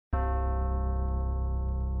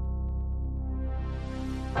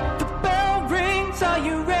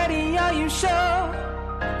show.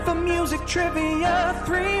 For music trivia,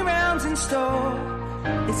 3 rounds in store.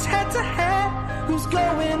 It's head to head, who's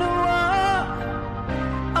going to war?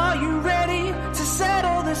 Are you ready to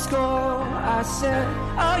settle the score? I said,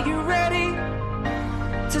 are you ready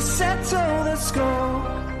to settle the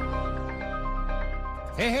score?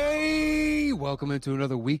 Hey, welcome into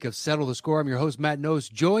another week of Settle the Score. I'm your host, Matt Nose,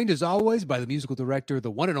 joined as always by the musical director,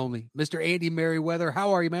 the one and only Mr. Andy Merriweather.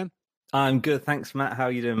 How are you, man? I'm good, thanks, Matt. How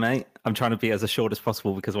are you doing, mate? I'm trying to be as short as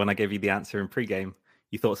possible because when I gave you the answer in pregame,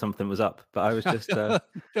 you thought something was up, but I was just no,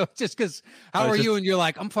 just because. How are you? And you're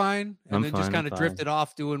like, I'm fine, and I'm then fine, just kind of drifted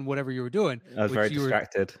off doing whatever you were doing. I was very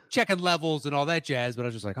distracted, checking levels and all that jazz. But I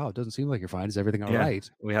was just like, oh, it doesn't seem like you're fine. Is everything all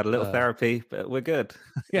right? We had a little therapy, but we're good.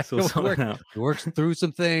 Yeah, it's all sorted out. We worked through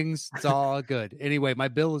some things. It's all good. Anyway, my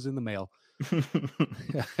bill is in the mail.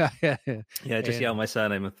 Yeah, just yell my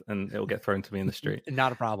surname and it'll get thrown to me in the street.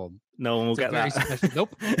 Not a problem. No one will get that.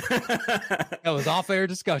 Nope. That was off-air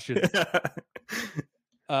discussion.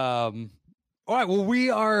 All right. Well, we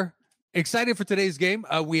are excited for today's game.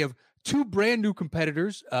 We have 2 brand new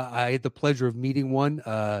competitors. I had the pleasure of meeting one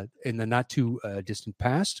in the not too distant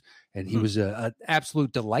past, and he was an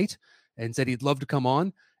absolute delight and said he'd love to come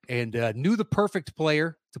on and knew the perfect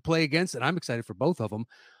player to play against. And I'm excited for both of them.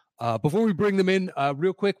 Before we bring them in,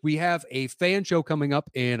 real quick, we have a fan show coming up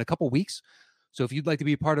in a couple weeks. So if you'd like to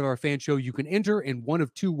be a part of our fan show, you can enter in one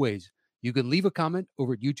of 2 ways. You can leave a comment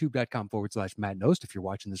over at youtube.com/Matt Nost. If you're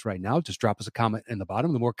watching this right now, just drop us a comment in the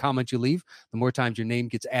bottom. The more comments you leave, the more times your name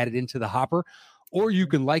gets added into the hopper. Or you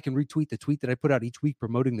can like and retweet the tweet that I put out each week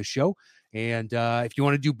promoting the show. And if you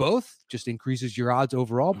want to do both, just increases your odds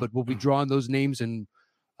overall. But we'll be drawing those names. And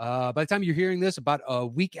by the time you're hearing this, about a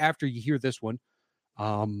week after you hear this one,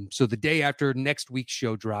 so the day after next week's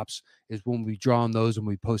show drops is when we draw on those and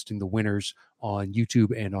we posting the winners on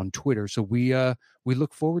YouTube and on Twitter. So we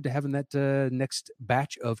look forward to having that next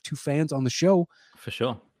batch of 2 fans on the show For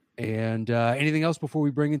sure. And anything else before we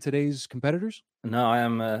bring in today's competitors? No,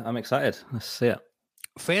 I'm excited. Let's see it.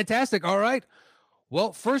 Fantastic. All right.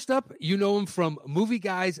 Well, first up, you know him from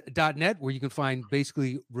movieguys.net, where you can find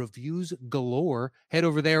basically reviews galore. Head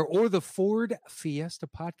over there, or the Ford Fiesta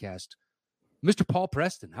podcast. Mr. Paul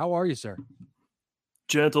Preston, how are you, sir?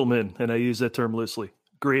 Gentlemen, and I use that term loosely.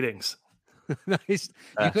 Greetings. Nice.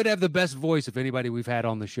 You could have the best voice of anybody we've had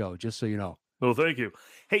on the show, just so you know. Well, thank you.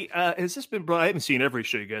 Hey, has this been brought? I haven't seen every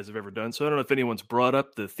show you guys have ever done, so I don't know if anyone's brought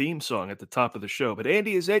up the theme song at the top of the show. But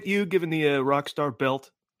Andy, is that you giving the rock star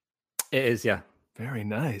belt? It is, yeah. Very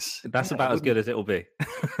nice. That's about as good as it will be.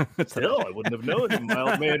 Still, I wouldn't have known.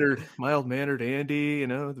 Mild mannered Andy, you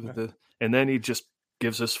know, and then he just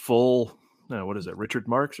gives us full. No, what is it? Richard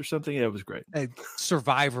Marx or something? Yeah, it was great.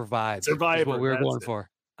 Survivor vibes. Survivor. Is what we were going for.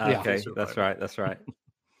 Okay, that's right.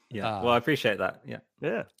 Yeah. Well, I appreciate that.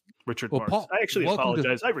 Yeah. Richard Marx. Paul, I actually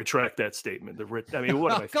apologize. I retract that statement. What am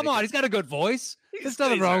I Come on, he's got a good voice. There's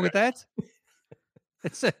nothing wrong with that.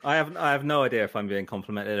 I have no idea if I'm being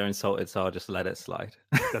complimented or insulted, so I'll just let it slide.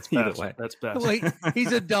 That's either best. way. That's best. Wait,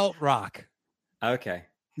 he's adult rock. Okay.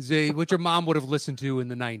 What your mom would have listened to in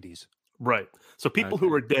the 90s. Right. So people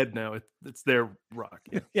who are dead now, it's their rock.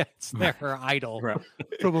 Yeah, yeah, it's their idol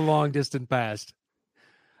from a long distant past.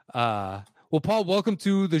 Well, Paul, welcome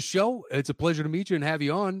to the show. It's a pleasure to meet you and have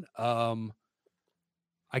you on.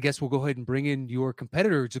 I guess we'll go ahead and bring in your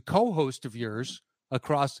competitor. It's a co-host of yours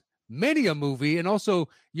across many a movie, and also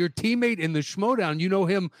your teammate in the Schmodown. You know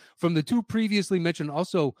him from the 2 previously mentioned,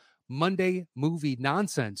 also Monday Movie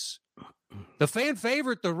Nonsense. The fan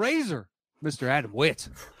favorite, the Razor, Mr. Adam Witt.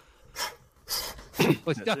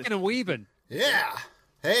 Was ducking and weaving. Yeah.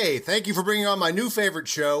 Hey, thank you for bringing on my new favorite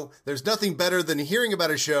show. There's nothing better than hearing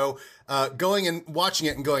about a show, going and watching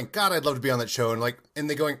it and going, God, I'd love to be on that show. And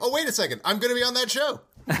they going, oh, wait a second, I'm going to be on that show.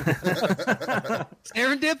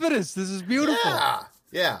 Serendipitous. This is beautiful.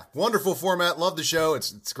 Yeah. Wonderful format. Love the show.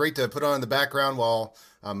 It's great to put on in the background while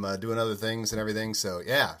I'm doing other things and everything. So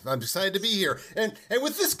yeah, I'm excited to be here. And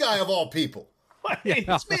with this guy of all people.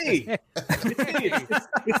 It's me.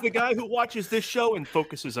 It's the guy who watches this show and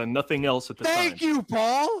focuses on nothing else at the time. Thank you,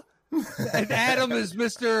 Paul. And Adam is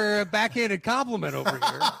Mr. Backhanded Compliment over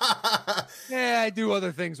here. Yeah, I do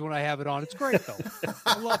other things when I have it on. It's great, though.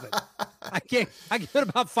 I love it. I get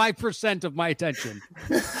about 5% of my attention.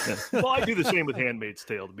 Yeah. Well, I do the same with Handmaid's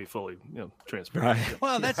Tale, to be fully transparent. Right. Yeah.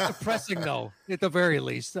 Well, that's depressing, though, at the very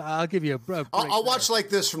least. I'll give you a break. I'll watch like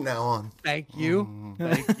this from now on. Thank you.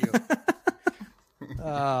 Thank you.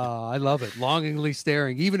 I love it. Longingly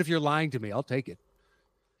staring. Even if you're lying to me, I'll take it.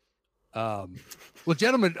 Well,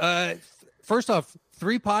 gentlemen, first off,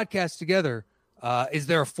 3 podcasts together. Is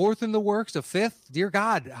there a fourth in the works, a fifth? Dear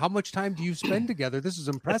God, how much time do you spend together? This is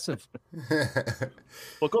impressive.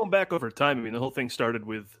 Well, going back over time, I mean, the whole thing started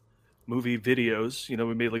with movie videos. You know,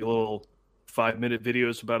 we made like a little 5-minute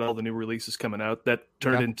videos about all the new releases coming out. That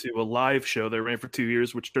turned into a live show that ran for 2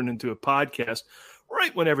 years, which turned into a podcast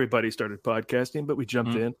right when everybody started podcasting, but we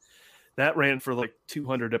jumped in. That ran for like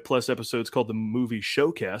 200 plus episodes called the Movie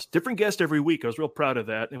Showcast. Different guest every week. I was real proud of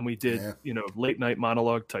that. And we did, late night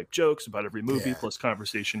monologue type jokes about every movie plus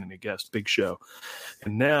conversation and a guest. Big show.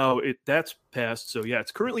 And now that's passed. So yeah,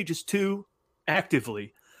 it's currently just 2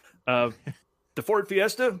 actively. The Ford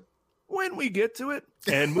Fiesta, when we get to it,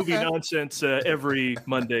 and Movie Nonsense every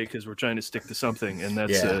Monday because we're trying to stick to something, and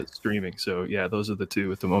that's streaming. So yeah, those are the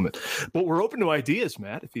 2 at the moment. But we're open to ideas,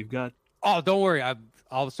 Matt, if you've got... Oh, don't worry.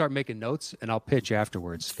 I'll start making notes and I'll pitch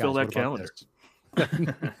afterwards. Fill Guys, that calendar.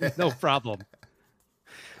 No problem.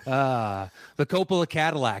 The Coppola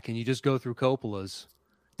Cadillac, and you just go through Coppola's.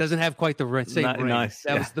 Doesn't have quite the same ring. Nice.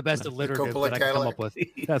 That was the best alliterative Coppola that I could come up with.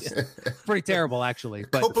 That's pretty terrible, actually.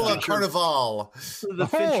 But Coppola Carnival. The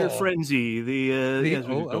Fincher Frenzy.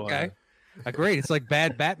 Okay. Great. It's like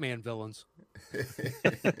bad Batman villains.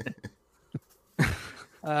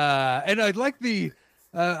 And I'd like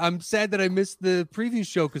I'm sad that I missed the previous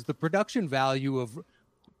show because the production value of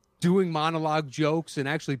doing monologue jokes and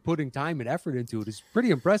actually putting time and effort into it is pretty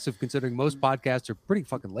impressive considering most podcasts are pretty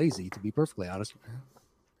fucking lazy, to be perfectly honest.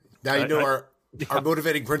 Now you know our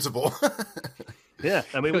motivating principle. Yeah,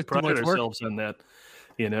 I mean, we prided ourselves on that.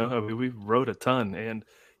 You know, I mean, we wrote a ton, and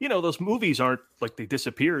those movies aren't like they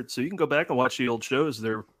disappeared. So you can go back and watch the old shows.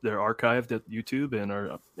 They're archived at YouTube and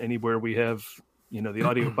are anywhere we have the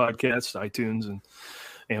audio podcasts, iTunes and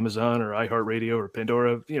Amazon or iHeartRadio or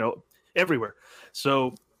Pandora. Everywhere.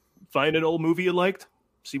 So find an old movie you liked.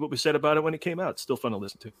 See what we said about it when it came out. It's still fun to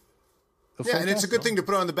listen to. Yeah, and it's a good thing to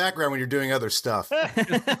put on the background when you're doing other stuff.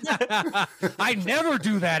 I never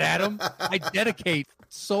do that, Adam. I dedicate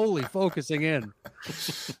solely focusing in.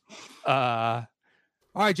 All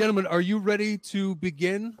right, gentlemen, are you ready to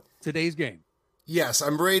begin today's game? Yes,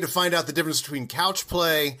 I'm ready to find out the difference between couch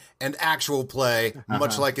play and actual play,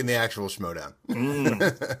 much like in the actual Schmodown.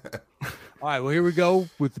 All right, well, here we go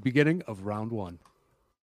with the beginning of round 1.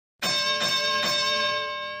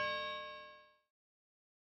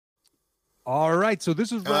 All right, so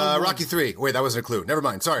this is round Rocky 3. Wait, that wasn't a clue. Never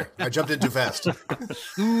mind. Sorry, I jumped in too fast.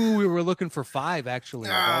 Ooh, we were looking for 5, actually.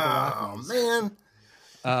 Oh, man.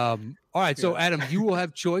 All right, so Adam, you will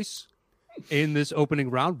have choice in this opening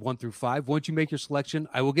round, 1 through 5. Once you make your selection,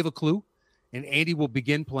 I will give a clue, and Andy will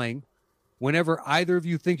begin playing. Whenever either of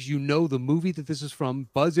you thinks you know the movie that this is from,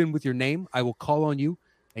 buzz in with your name. I will call on you,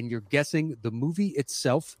 and you're guessing the movie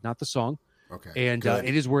itself, not the song. Okay. And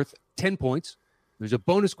it is worth 10 points. There's a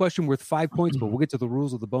bonus question worth 5 points, but we'll get to the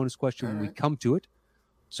rules of the bonus question when we come to it.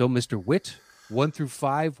 So, Mr. Witt, 1 through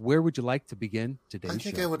 5, where would you like to begin today's show? I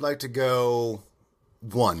think I would like to go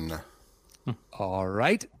 1. All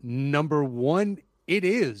right. Number 1, it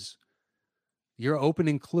is. Your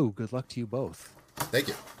opening clue, good luck to you both, Thank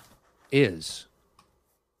you. is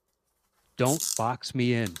Don't Box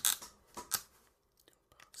Me In.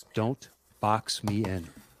 Don't Box Me In.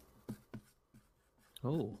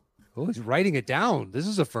 Oh, he's writing it down. This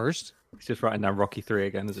is a first. he's just writing down Rocky 3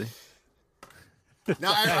 again, is he?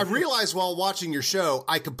 Now, I realized while watching your show,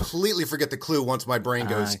 I completely forget the clue once my brain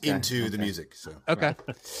goes into the music. So Okay.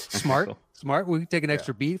 Smart. Smart. We can take an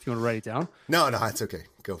extra beat if you want to write it down. No, it's okay.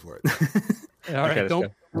 Go for it. All right. let's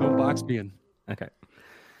Don't box me in. Okay.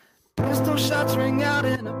 Pistol shots ring out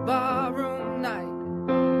in a barroom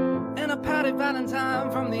night, and a Patty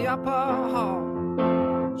Valentine from the upper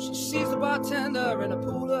hall. She sees the bartender in a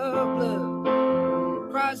pool of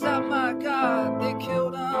blood, cries out, "My God, they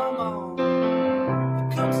killed them all." Here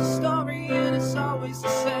comes the story, and it's always the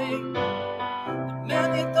same. The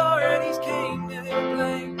man the authorities came to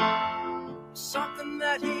blame, something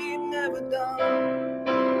that he'd never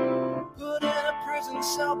done. Put in a prison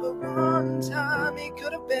cell, but one time he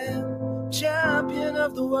could have been champion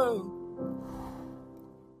of the world.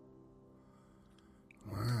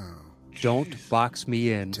 Wow. Don't box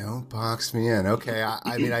me in. Don't box me in. Okay.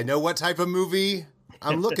 I mean, I know what type of movie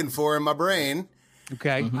I'm looking for in my brain.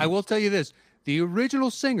 Okay. I will tell you this. The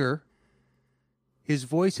original singer, his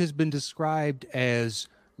voice has been described as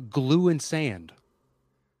glue and sand.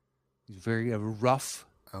 He's very rough,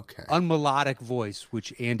 Okay. unmelodic voice,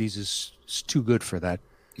 which Andy's is too good for that.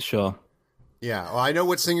 Sure. Yeah. Well, I know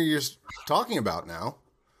what singer you're talking about now.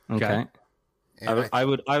 Okay. And I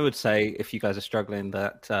would say if you guys are struggling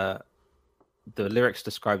that the lyrics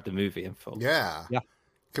describe the movie in full. Yeah. Yeah.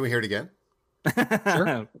 Can we hear it again?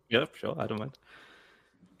 Sure. Yep, sure. I don't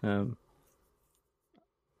mind.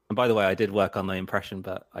 And by the way, I did work on the impression,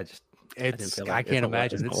 but I didn't It's feel I like can't not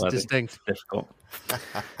worth- imagine. not It's worth it. distinct. It's difficult.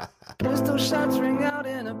 Pistol shots ring out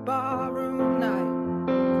in a barroom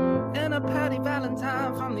night, and a Patty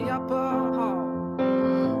Valentine from the upper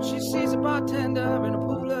hall. She sees a bartender in a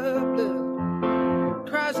pool of blood,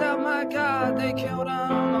 cries out, "My God, they killed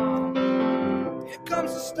them all." Here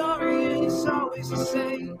comes the story, and it's always the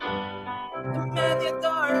same. The man the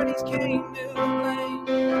authorities came to blame,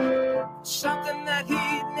 something that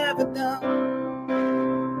he'd never done.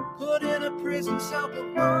 Put in a prison cell,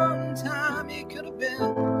 but one time he could have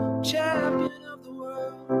been champion of the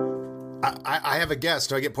world. I have a guess.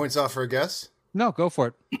 Do I get points off for a guess? No, go for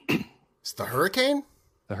it. It's the Hurricane?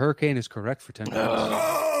 The Hurricane is correct for 10 points.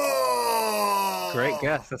 Oh! Great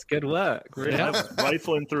guess. That's good work. Really. I was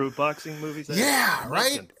rifling through boxing movies. Yeah,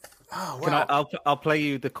 right? Oh, wow. Can I'll play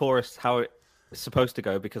you the chorus how it's supposed to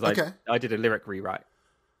go because Okay. I did a lyric rewrite.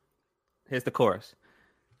 Here's the chorus.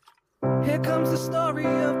 Here comes the story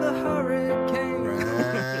of the hurricane.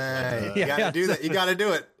 Right. You gotta do that. You gotta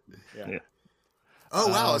do it. Yeah. Oh,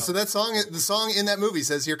 wow. So the song in that movie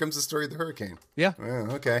says, "Here comes the story of the hurricane." Yeah.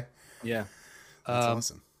 Oh, okay. Yeah. That's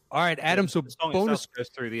awesome. All right, Adam. So The song bonus. itself goes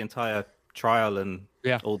through the entire trial and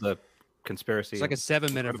Yeah. all the conspircy. It's like a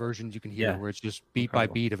 7-minute version you can hear Yeah. where it's just beat by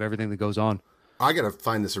beat of everything that goes on. I gotta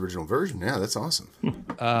find this original version. Yeah, that's awesome.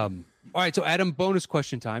 All right, so Adam, bonus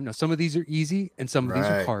question time. Now, some of these are easy and some of these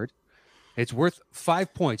are Right. hard. It's worth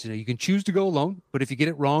 5 points. Now, you can choose to go alone, but if you get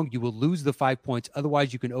it wrong, you will lose the 5 points.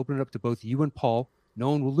 Otherwise, you can open it up to both you and Paul.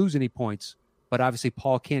 No one will lose any points, but obviously,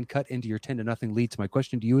 Paul can cut into your 10-0 lead. So my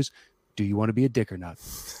question to you is, do you want to be a dick or not?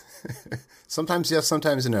 Sometimes yes,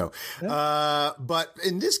 sometimes no. But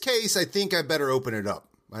in this case, I think I better open it up.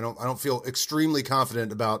 I don't feel extremely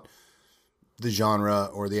confident about the genre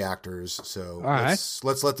or the actors. So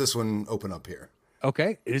let's let this one open up here.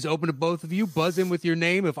 Okay, it is open to both of you. Buzz in with your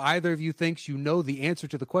name. If either of you thinks you know the answer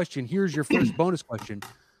to the question, here's your first bonus question.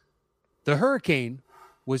 The Hurricane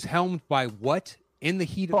was helmed by what in the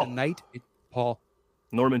heat of the night? Paul.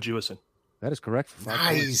 Norman Jewison. That is correct. For 5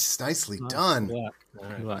 points. Nicely done.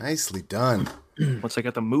 Good work. Nicely done. Once I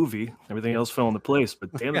got the movie, everything else fell into place.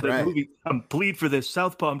 But damn it, that Right. movie, I'm plead for this.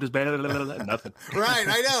 Southpaw, I'm just nothing. Right,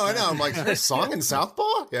 I know. I'm like, is there a song in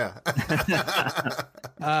Southpaw? Yeah.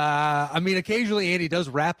 I mean, occasionally Andy does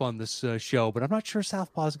rap on this show, but I'm not sure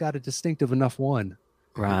Southpaw's got a distinctive enough one.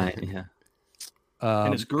 Right. Yeah.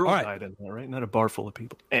 And his girl all right. died in there, right? Not a bar full of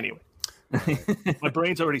people. Anyway, my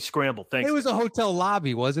brain's already scrambled. Thanks. It was a hotel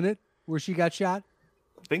lobby, wasn't it, where she got shot?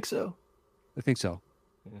 I think so. I think so.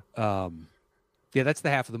 Yeah, that's the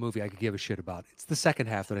half of the movie I could give a shit about. It's the second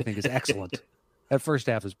half that I think is excellent. That first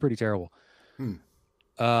half is pretty terrible.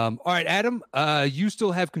 All right, Adam, you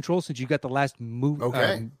still have control since you got the last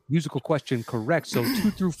musical question correct. So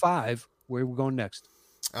 2 through 5, where are we going next?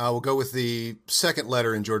 We'll go with the second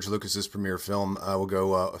letter in George Lucas's premiere film. We'll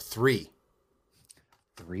go 3.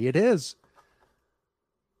 3 it is.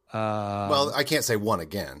 Well, I can't say 1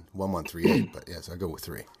 again. 1138, but yes, I'll go with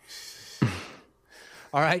 3.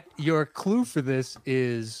 All right, your clue for this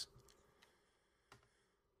is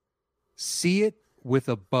see it with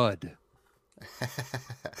a bud.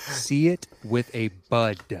 See it with a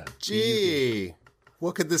bud. Gee,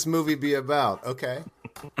 what could this movie be about? Okay.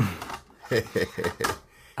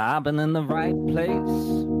 I've been in the right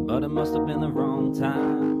place, but it must have been the wrong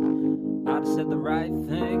time. I'd said the right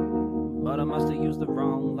thing, but I must have used the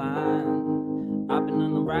wrong line. I've been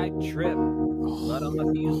on the right trip, but I must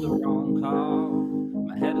have used the wrong call.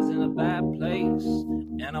 My head is in a bad place,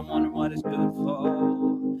 and I'm wondering what it's good for.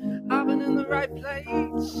 I've been in the right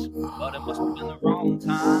place, but it must have been the wrong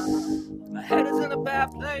time. My head is in a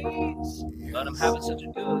bad place, but I'm having such a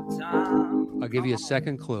good time. I'll give you a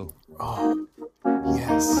second clue. Oh,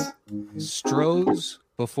 yes. Strohs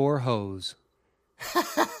before hose.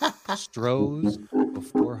 Strohs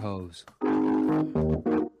before hose.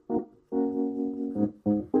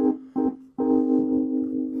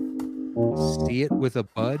 See it with a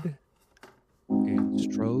bud. And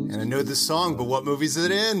Strohs. And I know this song, but what movie's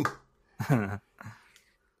it in?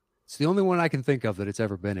 It's the only one I can think of that it's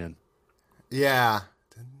ever been in. Yeah.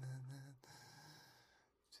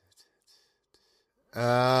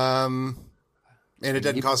 And it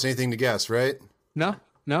doesn't cost anything to guess, right? No,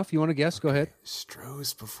 if you want to guess, go ahead.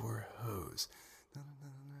 Strohs before hose.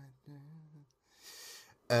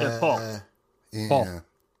 Paul. Yeah. Paul.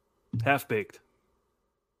 Half baked.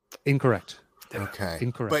 Incorrect. Okay.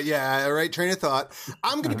 Incorrect. But yeah, right train of thought.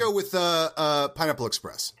 I'm going to go with Pineapple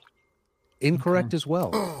Express. Incorrect as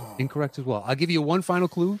well. Incorrect as well. I'll give you one final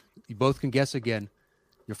clue. You both can guess again.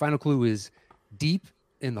 Your final clue is deep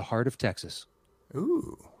in the heart of Texas.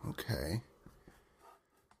 Ooh, okay.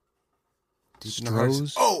 Deep in the heart of-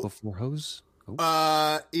 Stroh's Oh! before hose. Oh.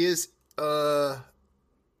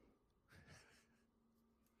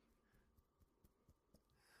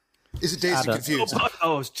 Is it Dazed and Confused? I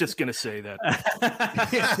was just gonna say that.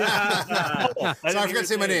 Sorry, I forgot to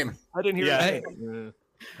say my name. I didn't hear Yeah. it.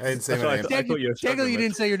 I didn't say That's my what I name. thought. you were struggling Technically, you with.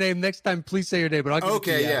 didn't say your name. Next time, please say your name. But I'll give it to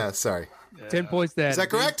Okay, you, yeah, Adam. sorry. 10 points. That Is that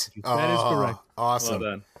correct? That is correct. Awesome.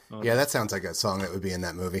 Well done. Well Yeah, that sounds like a song that would be in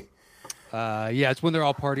that movie. Yeah, it's when they're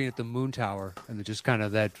all partying at the Moon Tower, and they're just kind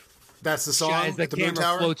of that. That's the song as the at the Moon camera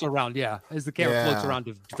Tower? floats around. Yeah, as the camera floats Yeah. around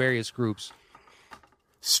to various groups.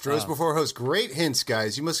 Stroh's Before Hose. Great hints,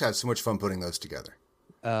 guys. You must have so much fun putting those together.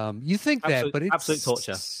 You think that, Absolute- but it's absolute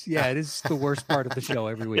torture. Yeah, it is the worst part of the show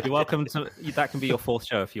every week. You're welcome to. That can be your fourth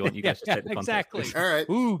show if you want. You guys just take the context. exactly. All right.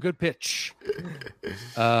 Ooh, good pitch.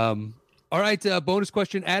 All right, bonus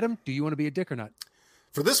question, Adam. Do you want to be a dick or not?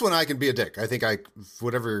 For this one, I can be a dick. I think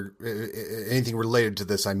anything related to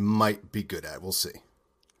this, I might be good at. We'll see.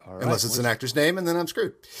 All right. Unless it's an actor's name, and then I'm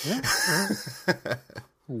screwed.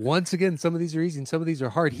 Once again, some of these are easy and some of these are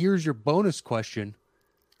hard. Here's your bonus question.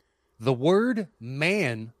 The word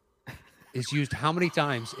man is used how many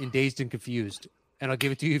times in Dazed and Confused? And I'll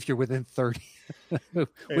give it to you if you're within 30.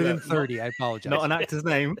 Within 30, I apologize. Not an actor's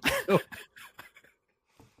name.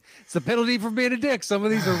 It's the penalty for being a dick. Some of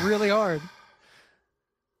these are really hard.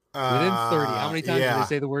 Within 30. How many times do they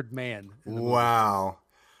say the word man? Wow.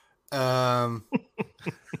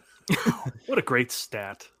 What a great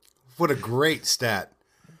stat. What a great stat.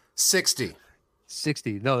 60.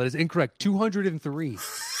 60. No, that is incorrect. 203.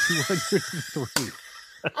 203.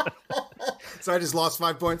 So I just lost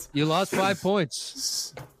 5 points? You lost 5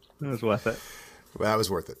 points. It was worth it. Well, that was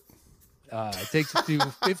worth it. It takes it to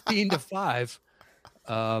 15-5.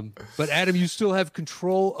 But Adam, you still have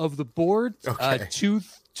control of the board. Okay. 2,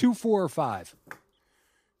 4, or 5.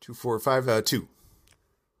 2, 4, 5, 2.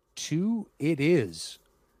 2 it is.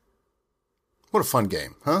 What a fun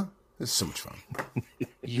game, huh? This is so much fun.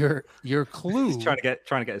 Your clue. He's trying to get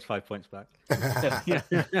his 5 points back. You're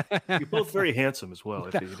both very handsome as well.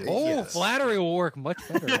 If you do. Oh, Yes. flattery will work much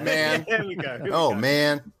better. Man. There we go. Oh,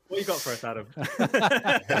 man. What you got for us, Adam?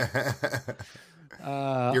 You're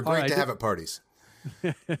all great right. to have at parties.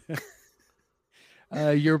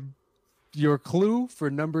 Your clue for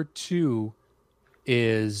number 2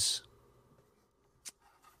 is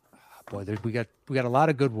boy, we got a lot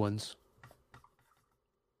of good ones.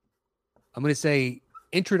 I'm going to say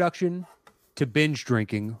Introduction to Binge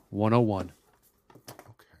Drinking 101. Okay.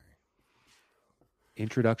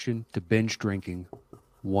 Introduction to Binge Drinking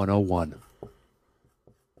 101.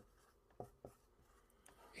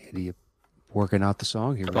 Andy, you working out the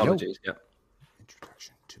song? Here we go. Apologies. Yeah.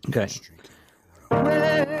 Introduction to Okay. binge drinking.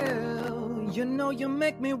 Well, you know you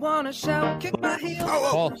make me wanna shout, kick my heels.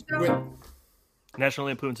 Paul, Wait. National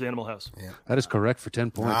Lampoon's Animal House. that is correct for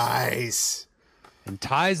 10 points. Nice. And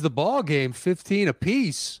ties the ball game 15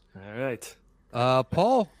 apiece. All right.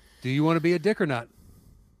 Paul, do you want to be a dick or not?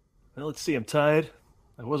 Well, let's see. I'm tied.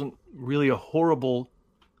 I wasn't really in a horrible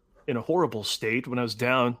state when I was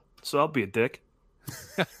down, so I'll be a dick.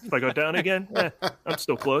 If I go down again, I'm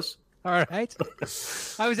still close. All right.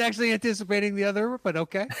 I was actually anticipating the other, but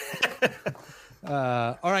okay.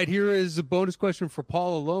 All right. Here is a bonus question for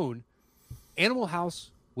Paul alone. Animal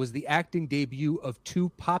House was the acting debut of 2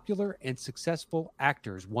 popular and successful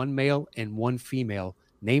actors, one male and one female.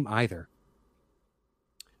 Name either.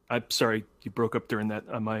 I'm sorry, you broke up during that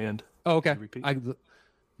on my end. Oh, okay. Repeat.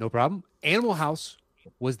 No problem. Animal House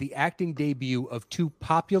was the acting debut of 2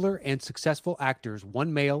 popular and successful actors,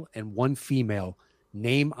 one male and one female.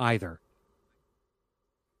 Name either.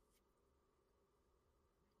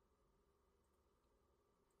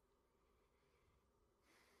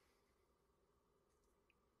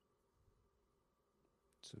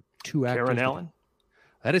 So 2 actors. Karen Allen.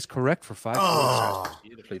 That is correct for 5 points. Oh.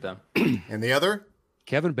 Beautifully done. And the other?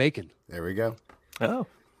 Kevin Bacon. There we go. Oh,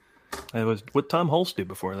 I was what Tom Hulse did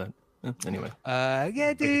before that. Anyway, Yeah,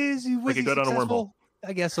 it is. Was could he go down a successful?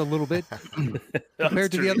 I guess a little bit.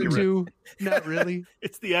 Compared to the That's other true. 2, not really.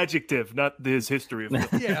 It's the adjective, not his history of it.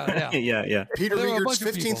 Yeah, Yeah. Peter There are a Rieger's bunch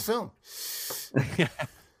of 15th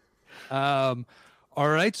film. All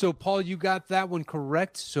right. So, Paul, you got that one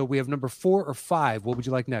correct. So we have number 4 or 5. What would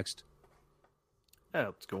you like next? Yeah,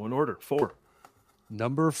 let's go in order. 4.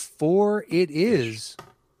 Number 4 it is.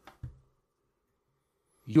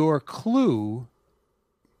 Your clue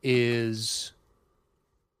is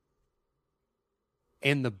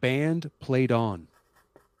and the band played on.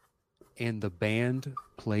 And the band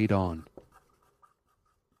played on.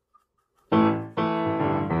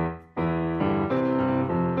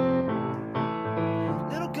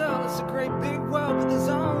 Little girl is a great big world, but there's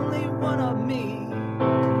only one of me.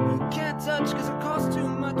 You can't touch because it costs too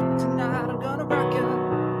much, but tonight I'm gonna rock you.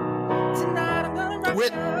 Tonight I'm gonna rock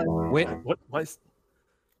Wit. you. Wait, What? Why?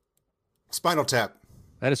 Spinal Tap.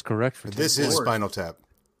 that is correct for This is Spinal Tap.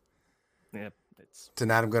 Yeah, it's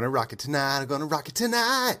Tonight I'm gonna rock it. Tonight I'm gonna rock it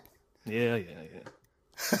tonight. yeah.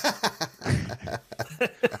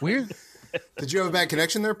 weird. Did you have a bad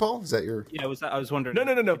connection there, Paul? Is that your? Yeah, I was wondering.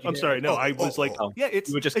 No. I'm sorry. No, I was like, oh. yeah, it's.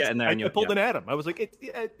 You were just it's- getting there and I you- pulled yeah. an Adam. I was like,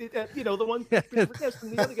 the one. Yes,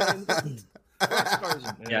 and the other guy. Rock stars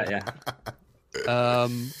and- Yeah.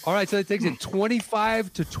 All right, so that takes it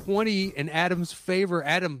 25-20 in Adam's favor.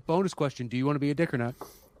 Adam, bonus question: do you want to be a dick or not?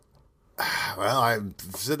 Well, I've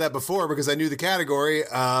said that before because I knew the category.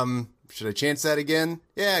 Should I chance that again?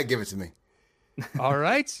 Yeah, give it to me. All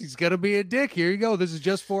right, he's gonna be a dick. Here you go. This is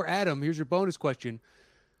just for Adam. Here's your bonus question: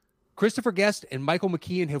 Christopher Guest and Michael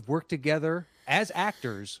McKean have worked together as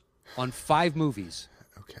actors on 5 movies.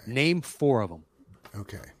 Okay. Name 4 of them.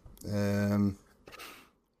 Okay.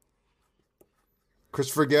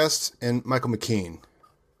 Christopher Guest and Michael McKean.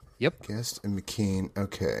 Yep, Guest and McKean.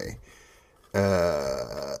 Okay.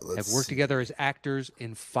 have worked together as actors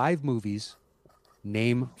in 5 movies.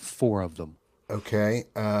 Name 4 of them. Okay.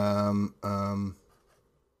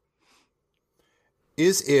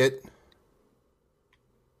 Is it?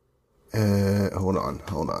 Hold on.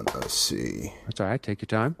 Let's see. That's all right. Take your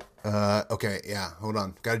time. Okay. Yeah. Hold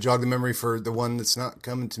on. Got to jog the memory for the one that's not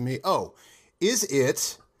coming to me. Oh, is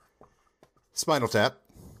it Spinal Tap?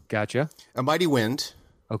 Gotcha. A Mighty Wind?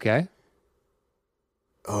 Okay.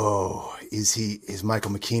 Oh, is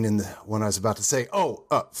Michael McKean in the one I was about to say? Oh,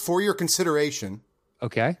 For Your Consideration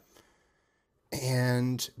Okay.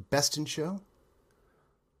 and Best in Show?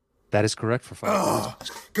 That is correct for 5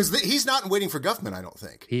 points. Because he's not in Waiting for Guffman, I don't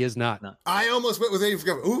think. He is not. I almost went with Waiting for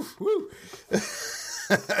Guffman. Oof, woo.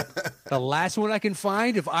 The last one I can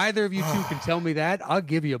find, if either of you two can tell me that, I'll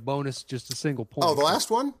give you a bonus, just a single point. Oh, the last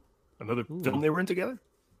one? Another film they were in together.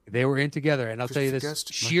 They were in together, and I'll tell you this: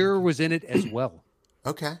 Guest, Shearer was in it as well.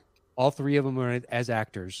 Okay. All 3 of them are in it as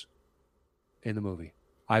actors in the movie.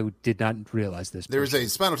 I did not realize this. There was a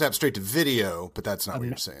Spinal Tap straight to video, but that's not what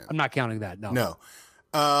you're saying. I'm not counting that. No. No.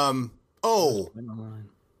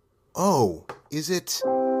 Is it?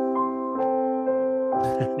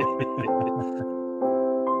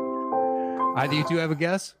 Either you two have a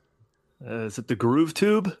guess? Is it the Groove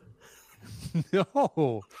Tube?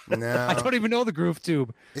 No. I No. don't even know the Groove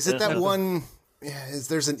Tube. Is it that one? Yeah,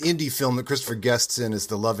 there's an indie film that Christopher Guest's in as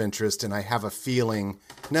the love interest, and I have a feeling.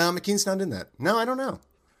 No, McKean's not in that. No, I don't know.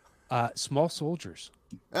 Small Soldiers.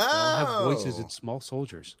 Oh, I have voices in Small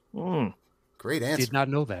Soldiers. Great answer. Did not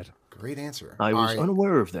know that. Great answer. I was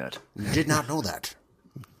unaware of that. Did not know that.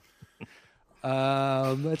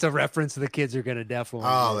 It's a reference the kids are going to definitely.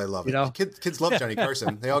 Oh, they love it. You know? Kids love Johnny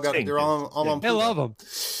Carson. They all got. They're all on. They Pluto. love him.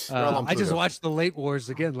 all on I just Pluto. watched The Late Wars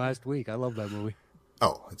again last week. I love that movie.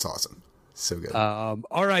 Oh, it's awesome. So good.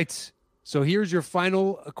 All right. So here's your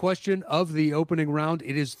final question of the opening round.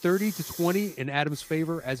 It is 30-20 in Adam's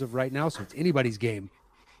favor as of right now, so it's anybody's game.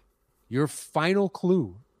 Your final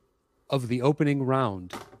clue of the opening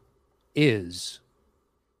round is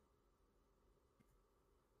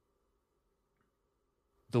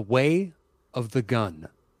The Way of the Gun.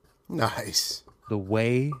 Nice. The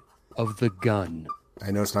Way of the Gun.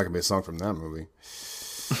 I know it's not going to be a song from that movie.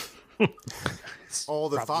 All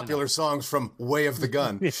the popular songs from Way of the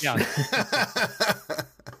Gun. Yeah.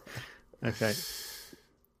 Okay.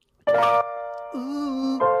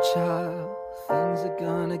 Ooh, child, things are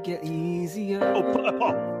gonna get easier. Oh,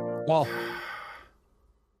 Paul. Well,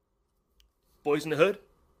 Boys in the Hood.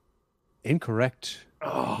 incorrect.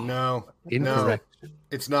 No. Incorrect. No,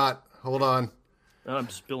 it's not. Hold on. I'm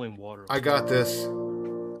spilling water. I got this.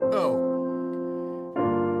 Oh.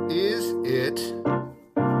 Is it?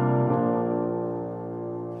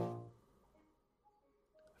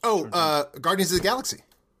 Oh, Guardians of the Galaxy.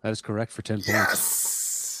 That is correct for 10 points.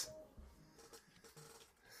 Yes.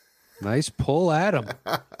 Nice pull, Adam.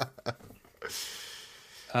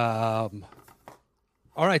 All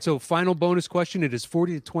right, so final bonus question. It is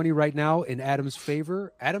 40-20 right now in Adam's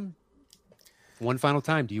favor. Adam, one final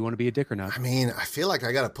time. Do you want to be a dick or not? I mean, I feel like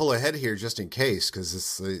I got to pull ahead here just in case,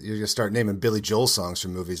 because you're going to start naming Billy Joel songs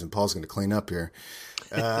from movies, and Paul's going to clean up here.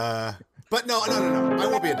 But no. I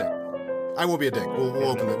won't be a dick. I won't be a dick. We'll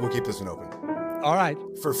open it. We'll keep this one open All right,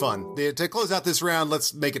 for fun. To close out this round,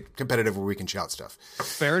 let's make it competitive where we can shout stuff.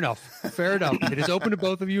 fair enough. Fair enough. It is open to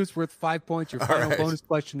both of you. It's worth 5 points. Your final right. bonus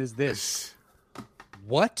question is this.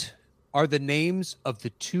 What are the names of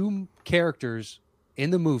the 2 characters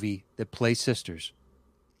in the movie that play sisters?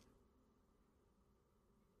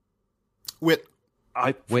 Wit.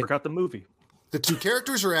 I Wait. forgot the movie. The two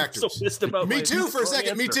characters or actors? So pissed about Me my too for a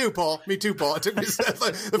second. Me answer. too, Paul. Me too, Paul. It took me the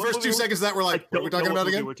What first movie 2 seconds of that were like, I what are we don't talking know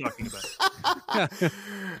about what again? movie We're talking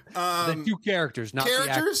about. The two characters, not the actors.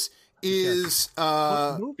 Characters is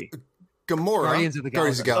What movie? Gamora. Guardians of the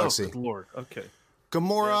Galaxy. Oh, good Lord. Okay.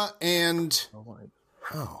 Gamora and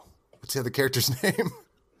what's the other character's name?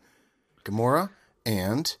 Gamora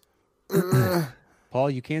and Paul,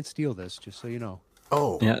 you can't steal this, just so you know.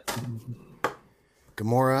 Yeah.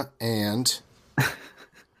 Gamora and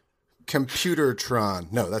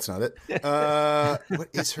Computertron. No, that's not it. What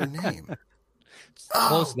is her name?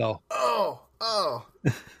 Close though. Oh.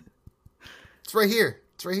 It's right here.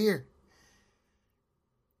 It's right here.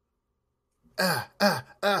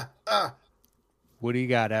 What do you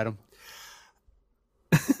got, Adam?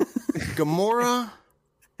 Gamora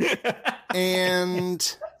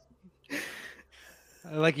and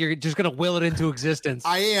Like you're just gonna will it into existence.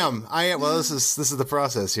 I am. Well, this is the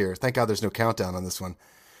process here. Thank God there's no countdown on this one.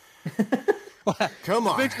 Come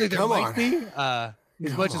on. Eventually, there Come might on. be.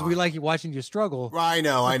 As much as we like you watching you struggle. I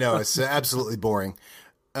know. It's absolutely boring.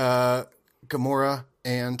 Gamora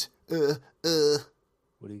and What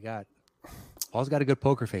do you got? Paul's got a good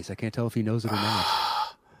poker face. I can't tell if he knows it or not.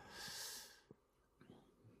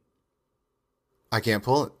 I can't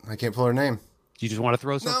pull it. I can't pull her name. Do you just want to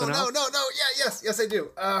throw something No. out? Yeah, yes, I do.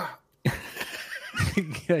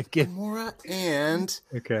 Get- Gamora and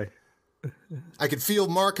okay. I could feel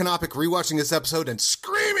Mark Knopic rewatching this episode and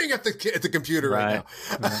screaming at the computer right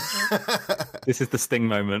now. This is the Sting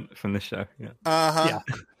moment from the show. Yeah.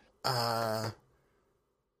 Yeah.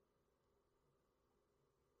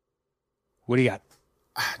 What do you got?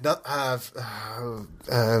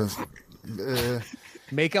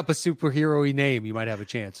 Make up a superhero-y name. You might have a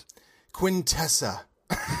chance. Quintessa.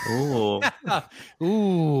 Ooh.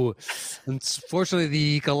 Ooh. Unfortunately,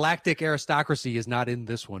 the galactic aristocracy is not in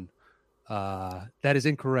this one. That is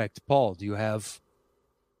incorrect. Paul, do you have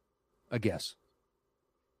a guess?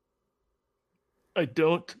 I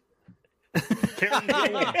don't. Karen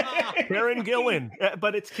Gillan. Karen Gillan.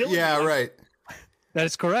 But it's killing Yeah, me. right. That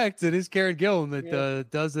is correct. It is Karen Gillan that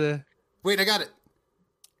does the. Wait, I got it.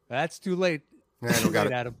 That's too late. Nah, I don't got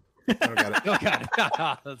it. Adam. I don't got it. You got it.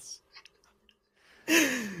 That's-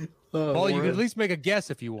 Paul, you can at least make a guess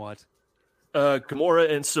if you want. Gamora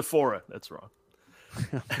and Sephora. That's wrong.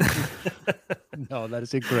 No, that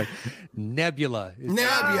is incorrect. Nebula. is-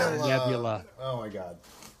 Nebula. Nebula. Oh my God.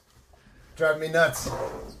 Driving me nuts.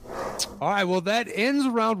 All right. Well, that ends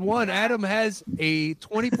round one. Adam has a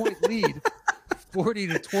 20-point lead,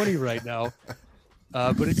 40-20 right now.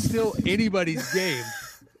 But it's still anybody's game.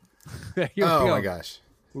 Here we Oh go. my gosh.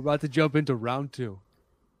 We're about to jump into round two.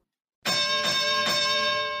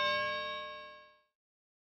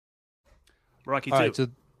 Rocky All 2. right.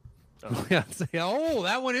 So, oh,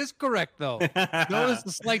 that one is correct, though. Notice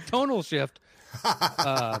the slight tonal shift.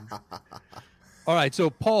 All right. So,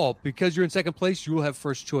 Paul, because you're in second place, you will have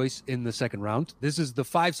first choice in the second round. This is the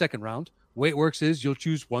 5-second round. The way it works is you'll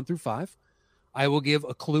choose 1 through 5. I will give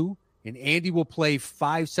a clue, and Andy will play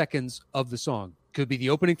 5 seconds of the song. Could be the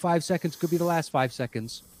opening 5 seconds, could be the last 5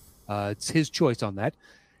 seconds. It's his choice on that.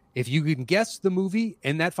 If you can guess the movie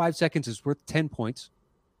in that 5 seconds, is worth 10 points.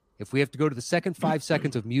 If we have to go to the second 5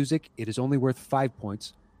 seconds of music, it is only worth 5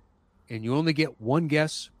 points. And you only get one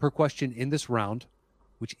guess per question in this round,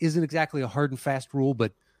 which isn't exactly a hard and fast rule,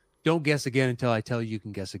 but don't guess again until I tell you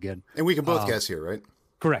can guess again. And we can both guess here, right?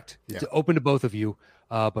 Correct. Yeah. It's open to both of you.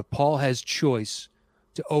 But Paul has choice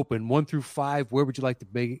to open 1 through 5. Where would you like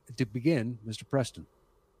to begin, Mr. Preston?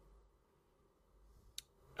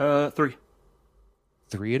 3.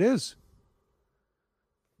 3 it is.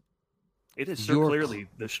 It is so Your- clearly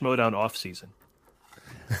the Schmodown off season.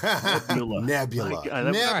 Nebula. Nebula. My God,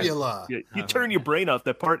 that- Nebula. You turn your brain off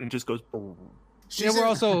that part and it just goes. She's, Yeah, we're in,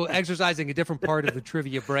 also exercising a different part of the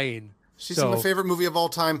trivia brain. she's so, in my favorite movie of all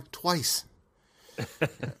time twice.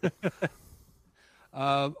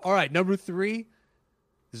 all right, number 3.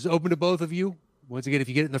 This is open to both of you. Once again, if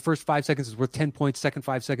you get it in the first 5 seconds, it's worth 10 points. Second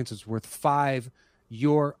 5 seconds is worth 5.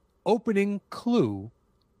 Your opening clue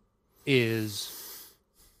is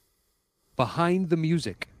behind the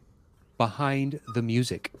music. Behind the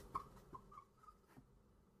music.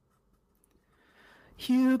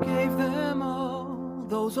 You gave them all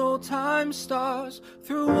those old time stars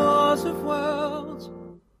through wars of worlds.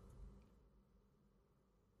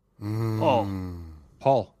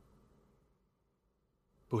 Paul.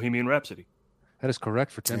 Bohemian Rhapsody. That is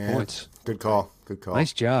correct for 10 Yeah. points. Good call. Good call.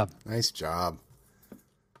 Nice job. Nice job.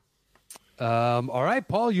 All right,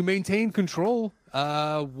 Paul, you maintain control.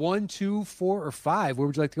 1, 2, 4, or 5. Where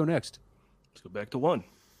would you like to go next? Let's go back to 1.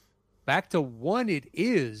 Back to one it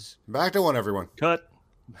is. Back to one, everyone. Cut.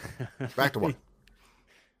 Back to one.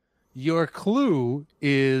 Your clue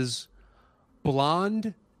is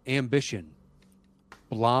blonde ambition.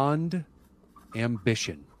 Blonde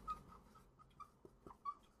ambition.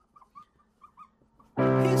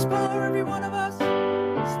 He's for every one of us.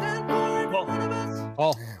 Stand for every Well- one of us.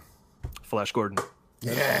 Oh, Flash Gordon.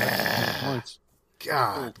 Yeah. points.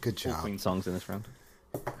 God, good All job. Queen songs in this round.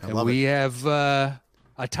 I And love we it. have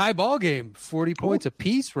a tie ball game, 40 points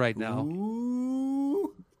apiece right now.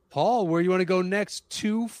 Ooh. Paul, where you want to go next?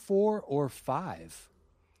 2, 4, or 5?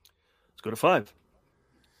 Let's go to 5.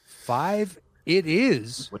 5 it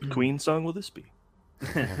is. What Queen song will this be?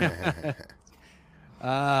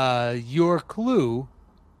 Your clue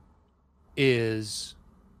is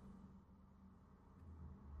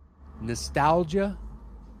nostalgia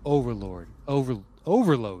overload.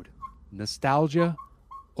 Nostalgia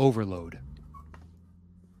overload.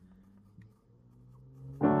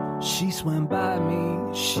 She swam by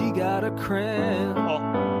me. She got a cramp.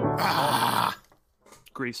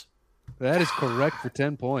 Grease. That is correct for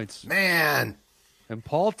 10 points. Man. And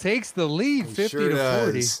Paul takes the lead, 50 Sure to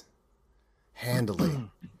 40. does. Handily.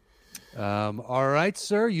 All right,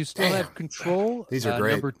 sir. You still Damn. have control. These are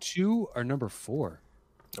great. Number 2 or number 4?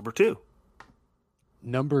 Number 2.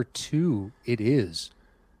 Number 2 it is.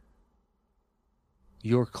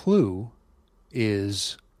 Your clue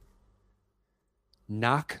is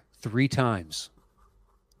knock 3 times.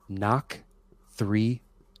 Knock 3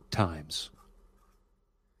 times.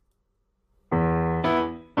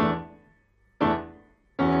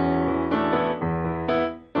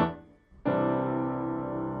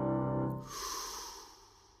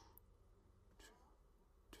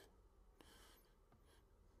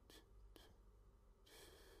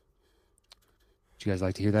 Would you guys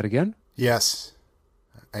like to hear that again? Yes.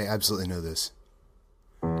 I absolutely know this.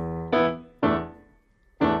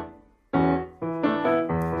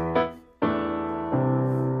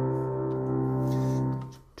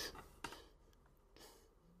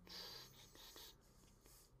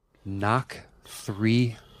 Knock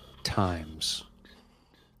 3 times.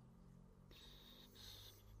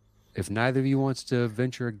 If neither of you wants to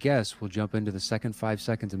venture a guess, we'll jump into the second 5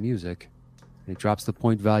 seconds of music. It drops the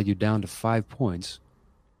point value down to 5 points.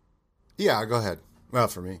 Yeah, go ahead. Well,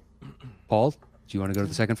 for me. Paul, do you want to go to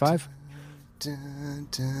the second 5? Dun,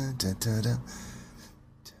 dun, dun, dun, dun.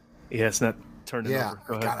 Yeah, it's not turned it Yeah. over.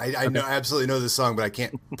 Go God, ahead. I know, I absolutely know this song, but I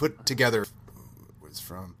can't put together what it's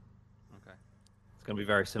from. Okay. It's going to be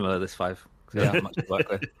very similar, this 5. 'cause Yeah. there's not much to work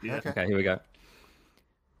with. Yeah. Okay, here we go.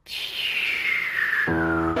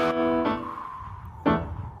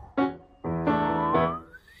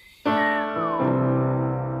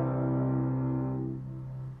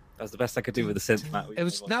 That was the best I could do with the synth, Matt. It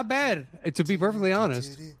was not bad, to be perfectly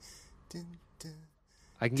honest.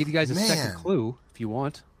 I can give you guys a second Man. clue if you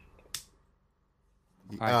want.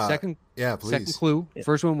 All right, Uh, second Yeah, please. second clue.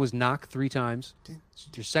 First one was knock 3 times.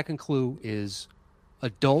 Your second clue is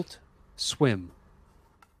Adult Swim.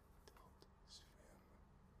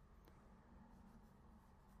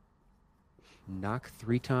 Knock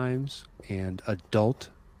 3 times and Adult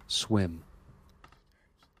Swim.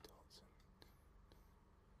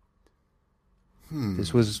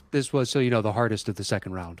 This was so you know the hardest of the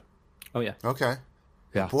second round. Oh, yeah. Okay.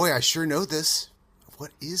 Yeah. Boy, I sure know this.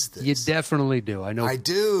 What is this? You definitely do. I know. I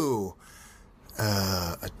do.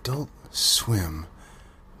 Adult Swim.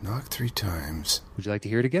 Knock 3 times. Would you like to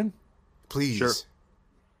hear it again? Please. Sure.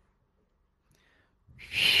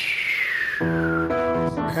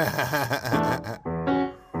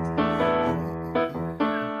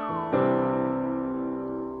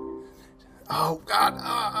 Oh God!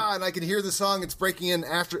 And I can hear the song. It's breaking in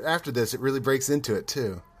after this. It really breaks into it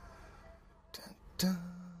too. Dun, dun,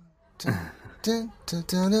 dun, dun, dun,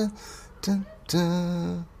 dun, dun,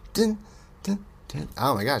 dun, dun, dun, dun.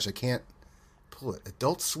 Oh my gosh! I can't pull it.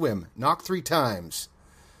 Adult Swim. Knock 3 times.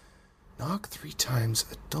 Knock 3 times.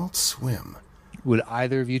 Adult Swim. Would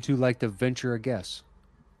either of you two like to venture a guess?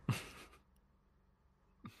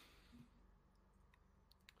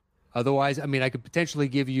 Otherwise, I mean, I could potentially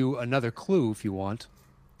give you another clue if you want.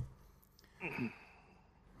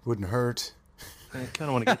 Wouldn't hurt. I kind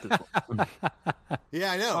of want to get this one.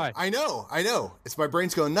 Yeah, I know. All right. I know. It's my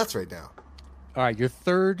brain's going nuts right now. All right, your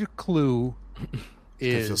third clue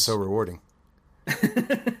It feels is so rewarding.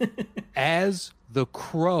 as the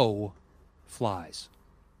crow flies.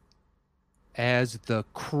 As the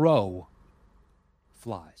crow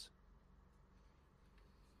flies.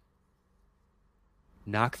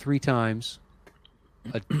 Knock 3 times.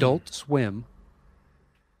 Adult Swim.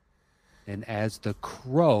 And as the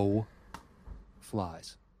crow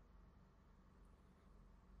flies.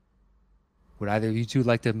 Would either of you two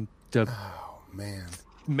like to Oh man.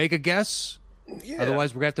 make a guess? Yeah.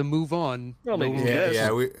 Otherwise, we're gonna have to move on. I'll make a Yeah, guess.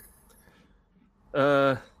 yeah. We.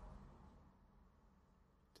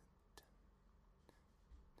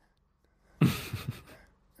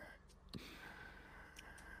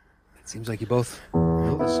 It seems like you both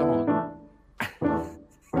know the song.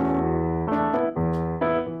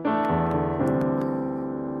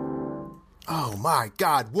 Oh my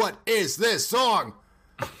God! What is this song?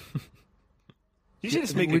 You should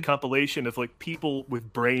just make a compilation of like people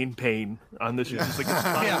with brain pain on this. Just like a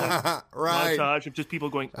silent Right. montage of just people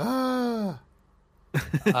going. What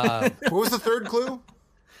was the third clue?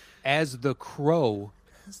 As the crow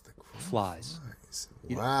flies.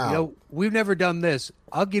 Wow. You know, we've never done this.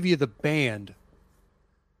 I'll give you the band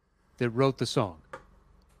that wrote the song.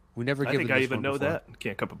 We never. I given think I this even one know before. that.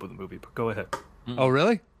 Can't come up with a movie, but go ahead. Oh,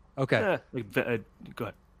 really? Okay. Go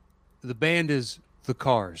ahead. The band is The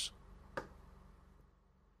Cars.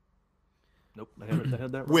 Nope, I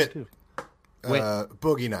had that wrong Wit. too.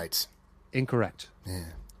 Boogie Nights. Incorrect. Yeah.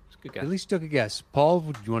 It's a good At guess. least you took a guess. Paul,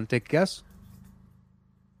 would you want to take a guess?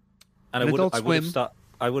 And Adult I would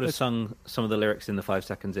Swim. have sung some of the lyrics in the 5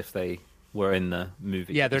 seconds if they were in the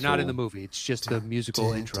movie. Yeah, they're It's not in all- the movie. It's just the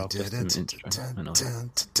musical intro.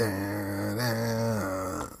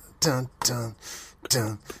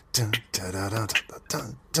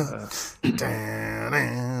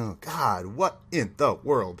 God, what in the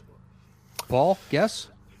world? Paul, guess?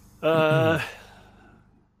 The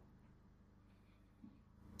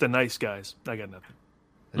Nice Guys. I got nothing.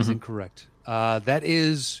 That is incorrect. That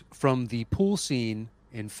is from the pool scene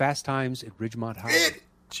in Fast Times at Ridgemont High. It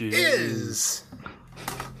Jeez. is.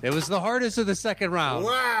 It was the hardest of the second round.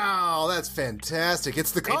 Wow, that's fantastic.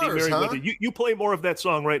 It's the Andy Cars, huh? Merriweather, you play more of that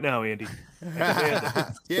song right now, Andy.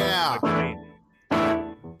 Yeah.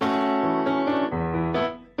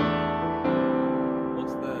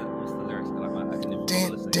 What's the lyrics? I can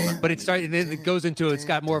Dan, listen. Dan. But it started, and then it goes into, it's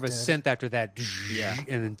got more of a synth after that. Yeah.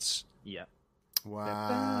 And it's. Yeah.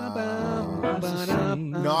 Wow.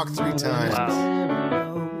 Knock 3 times.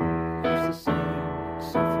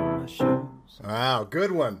 Wow,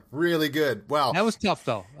 good one. Really good. Wow. That was tough,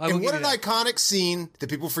 though. I will And what give an you that. iconic scene that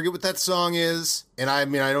people forget what that song is. And I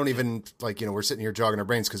mean, I don't even, we're sitting here jogging our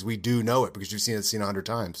brains because we do know it because you've seen it 100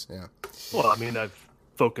 times. Yeah. Well, I mean, I've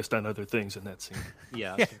focused on other things in that scene.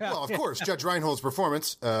 Yeah. Well, of course, Judge Reinhold's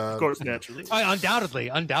performance. Of course, naturally. Undoubtedly.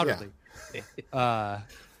 The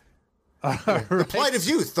plight of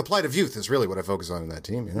youth. The plight of youth is really what I focus on in that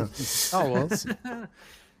team, you know. Oh, well.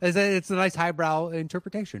 It's a nice highbrow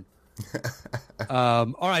interpretation.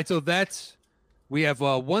 All right, so we have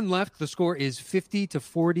one left. The score is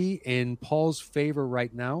 50-40 in Paul's favor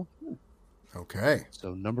right now. Okay.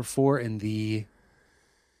 So number 4 in the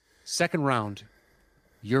second round.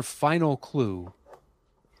 Your final clue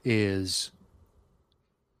is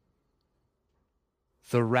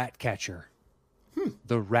the rat catcher.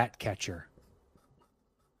 The rat catcher.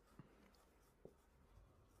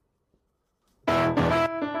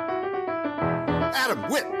 Adam,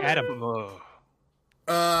 Whit. Adam. Oh,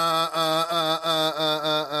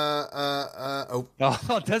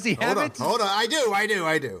 Oh, does he have it? hold on. I do.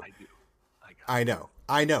 I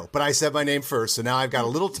know. But I said my name first, so now I've got a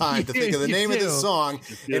little time to think of the You name of this do. song,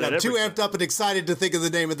 do and that I'm too every amped up and excited to think of the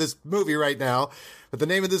name of this movie right now. But the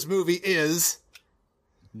name of this movie is...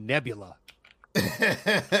 Nebula.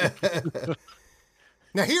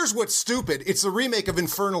 Now, here's what's stupid. It's a remake of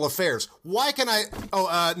Infernal Affairs. Why can I...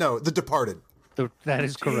 Oh, no, The Departed. That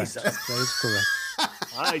is correct. That is correct.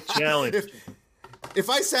 I challenge. If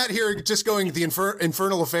I sat here just going the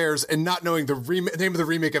Infernal Affairs and not knowing the name of the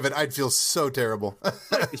remake of it, I'd feel so terrible.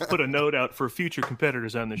 Just put a note out for future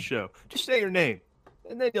competitors on this show. Just say your name,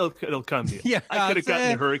 and then it'll come to you. Yeah, I could have gotten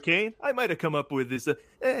say- a hurricane. I might have come up with this.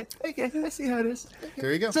 Okay, I see how it is.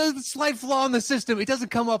 There you go. It's a slight flaw in the system. It doesn't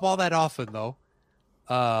come up all that often, though.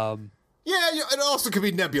 Yeah, it also could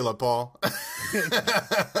be Nebula, Paul.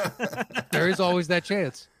 There is always that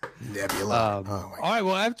chance. Nebula. Oh, my All right,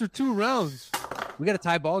 well, after 2 rounds, we got a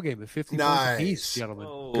tie ball game at 50 points Nice. apiece, gentlemen.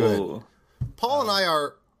 Good. Paul and I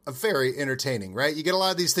are very entertaining, right? You get a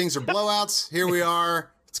lot of these things are blowouts. Here we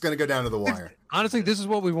are. It's going to go down to the wire. Honestly, this is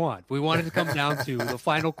what we want. We want it to come down to the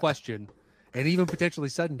final question and even potentially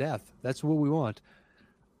sudden death. That's what we want.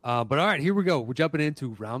 But all right, here we go. We're jumping into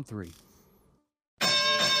round 3.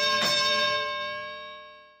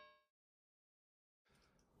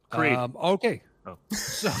 Creed. Okay. Oh.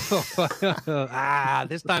 So,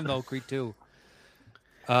 this time though, Creed 2.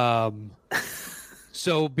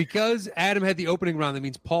 So because Adam had the opening round, that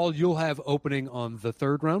means Paul, you'll have opening on the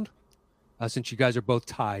third round. Since you guys are both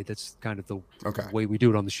tied, that's kind of the Okay. way we do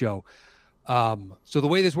it on the show. So the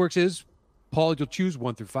way this works is, Paul, you'll choose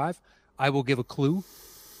 1 through 5. I will give a clue,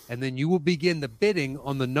 and then you will begin the bidding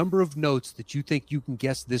on the number of notes that you think you can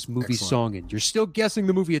guess this movie song in. You're still guessing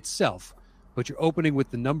the movie itself, but you're opening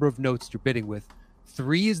with the number of notes you're bidding with.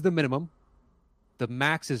 3 is the minimum. The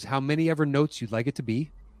max is how many ever notes you'd like it to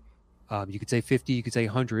be. You could say 50, you could say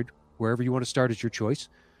 100. Wherever you want to start is your choice.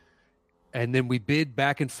 And then we bid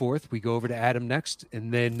back and forth. We go over to Adam next,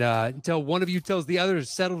 and then until one of you tells the other to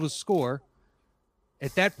settle the score.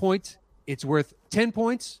 At that point, it's worth 10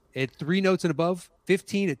 points at 3 notes and above,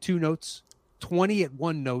 15 at 2 notes, 20 at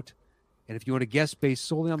 1 note. And if you want to guess based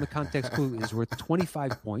solely on the context clue, it is worth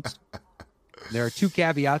 25 points. There are 2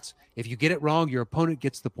 caveats. If you get it wrong, your opponent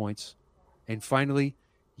gets the points. And finally,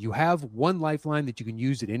 you have 1 lifeline that you can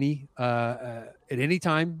use at any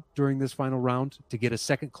time during this final round to get a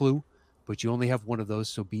second clue, but you only have 1 of those,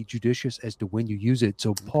 so be judicious as to when you use it.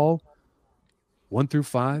 So, Paul, 1 through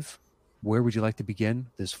 5, where would you like to begin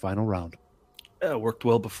this final round? Worked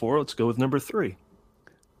well before. Let's go with number 3.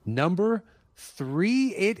 Number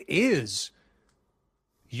 3 it is.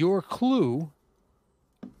 Your clue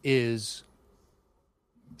is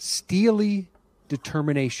steely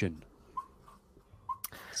determination.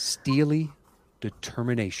 Steely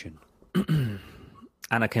determination.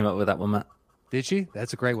 Anna came up with that one, Matt. Did she?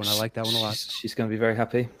 That's a great one. I like that one a lot. She's going to be very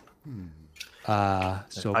happy.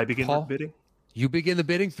 So I begin Paul, with bidding. You begin the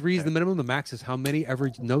bidding. 3 is the minimum. The max is how many ever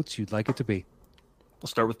notes you'd like it to be. We'll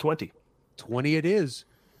start with 20. 20 it is.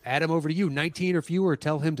 Adam, over to you. 19 or fewer.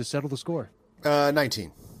 Tell him to settle the score.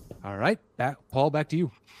 19. All right. Paul, back to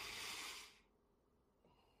you.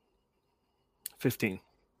 15.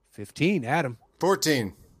 15. Adam.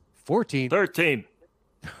 14. 14. 13.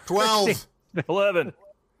 12. 11.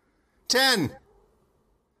 10.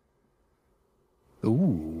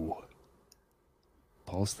 Ooh.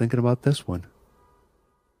 Paul's thinking about this one.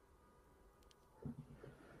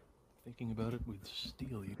 Thinking about it with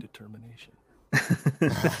steely determination.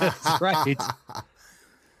 That's right.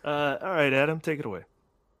 All right, Adam, take it away.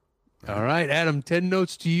 All right, Adam, 10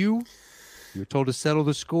 notes to you. You're told to settle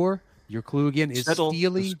the score. Your clue again is Settle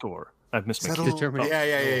steely. the score. I've missed my Determination.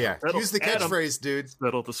 Yeah. Settle- Use the Adam. catchphrase, dude.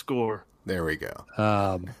 Settle the score. There we go.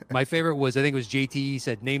 My favorite was, I think it was JT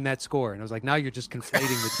said, name that score. And I was like, now you're just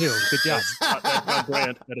conflating the two. Good job. That's on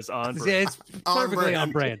brand. That is on brand. It's perfectly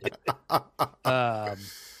on brand. All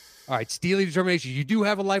right, steely determination. You do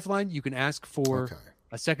have a lifeline. You can ask for Okay.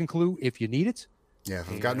 a second clue if you need it. Yeah,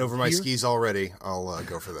 if I've gotten over my here- skis already, I'll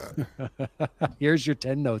go for that. Here's your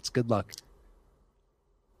 10 notes. Good luck.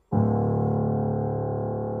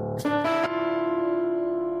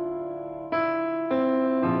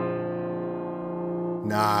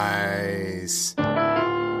 Nice.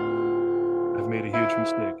 I've made a huge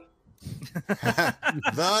mistake.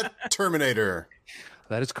 The Terminator.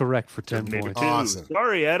 That is correct for 10 Terminator points. 2. Awesome.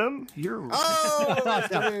 Sorry, Adam. You're Oh,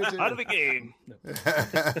 out of the game.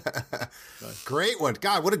 great one.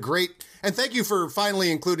 God, what a great. And thank you for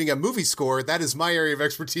finally including a movie score. That is my area of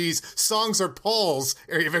expertise. Songs are Paul's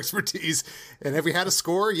area of expertise. And have we had a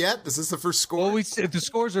score yet? Is this the first score? Well, the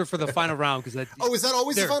scores are for the final round because Oh, is that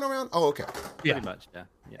always the There. final round? Oh, okay. yeah. Pretty much, yeah.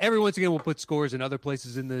 Every once again, we'll put scores in other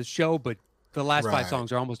places in the show, but the last Right. 5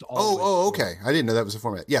 songs are almost always. Oh, okay. I didn't know that was a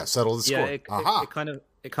format. Yeah, settle the score. Yeah, Aha.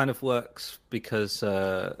 it kind of works because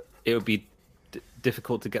it would be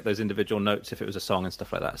difficult to get those individual notes if it was a song and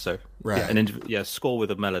stuff like that. So, Right. score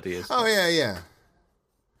with a melody is. Oh, yeah.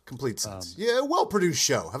 Complete sense. Yeah, well produced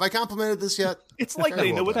show. Have I complimented this yet? It's like Very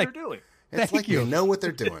they know well what done. they're doing. It's Thank like you. they know what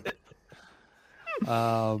they're doing.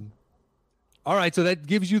 All right, so that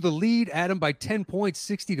gives you the lead, Adam, by 10 points,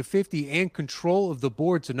 60 to 50, and control of the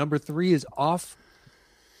board. So number 3 is off.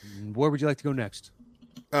 Where would you like to go next?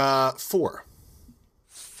 4.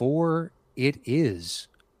 4 it is.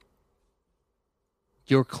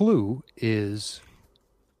 Your clue is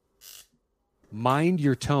mind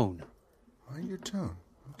your tone. Mind your tone.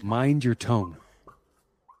 Mind your tone.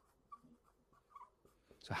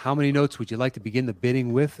 So how many notes would you like to begin the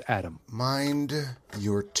bidding with, Adam? Mind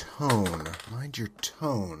your tone. Mind your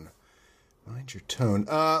tone. Mind your tone.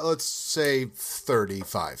 Let's say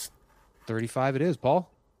 35. 35 it is, Paul.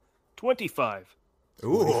 25.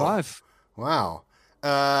 Ooh. 25. Wow.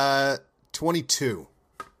 22.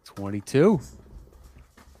 22.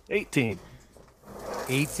 18.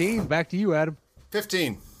 18. Back to you, Adam.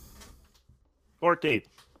 15. 14.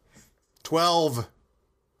 12.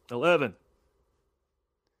 11.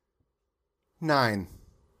 9.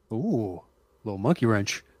 Ooh, little monkey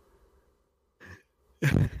wrench.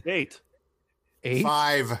 8. 8.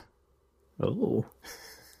 5. Oh.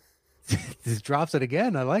 This drops it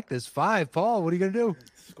again. I like this. 5. Paul, what are you going to do?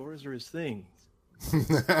 Scores are his thing.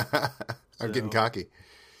 I'm getting So, cocky.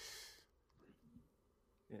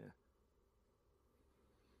 Yeah.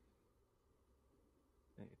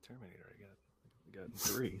 Hey, Terminator, I got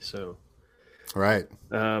 3. So, Right.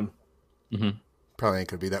 um, Probably ain't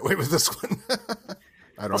gonna be that way with this one. I don't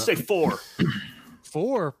I'll know. say 4.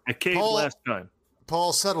 4 I caved Paul- last time.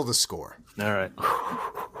 Paul, settle the score. All right.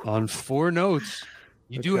 on 4 notes.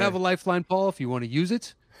 You do Okay. have a lifeline, Paul, if you want to use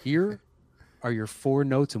it. Here are your 4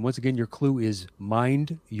 notes. And once again, your clue is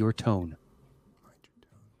mind your tone.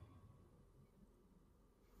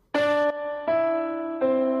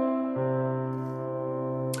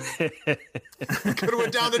 Could have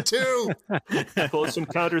went down to 2. Pull some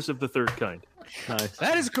counters of the third kind. Nice.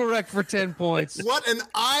 That is correct for 10 points. What an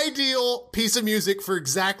ideal piece of music for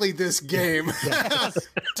exactly this game.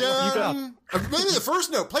 Dun. Maybe the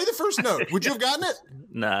first note. Play the first note. Would you have gotten it?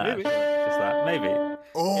 Nah, Maybe. just that. Maybe.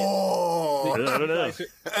 Oh, I don't know.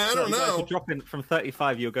 I don't You guys were know. dropping from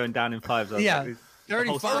 35. You're going down in 5s. I was Yeah. like,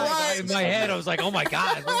 35 Right. in my head. I was like, oh my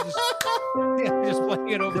God. Just playing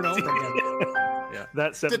it over and over again.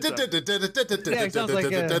 That 7 times. Yeah, it sounds like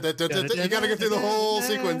You gotta get through the whole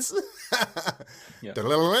sequence. Yeah.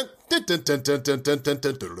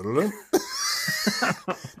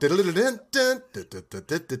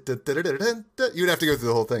 You'd have to go through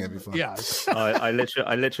the whole thing. It'd be fun. Yeah. I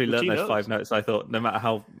literally learned those knows? 5 notes. I thought no matter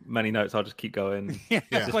how many notes, I'll just keep going. Yeah.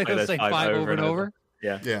 Yeah. Play Play those those like 5 over and over.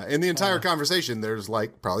 Yeah. Yeah. In the entire conversation, there's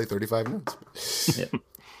like probably 35 notes.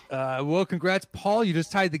 Well, congrats, Paul. You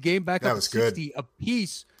just tied the game back That up was to good. 60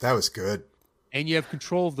 apiece. That was good. And you have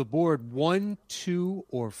control of the board 1, 2,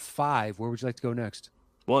 or 5. Where would you like to go next?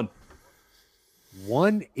 1.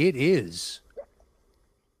 1 it is.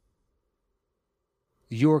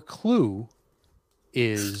 Your clue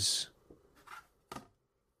is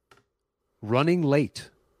running late.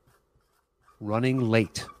 Running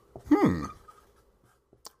late. Wow,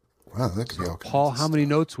 that could be all kinds Paul, of how many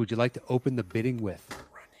notes would you like to open the bidding with?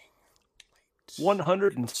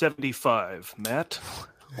 175, Matt.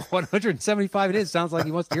 175 it is. Sounds like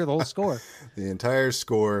he wants to hear the whole score. The entire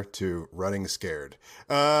score to Running Scared.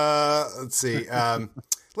 Let's see.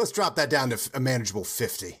 Let's drop that down to a manageable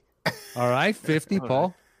 50. All right, 50,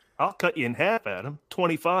 Paul. I'll cut you in half, Adam.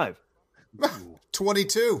 25.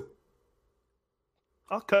 22.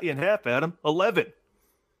 I'll cut you in half, Adam. 11.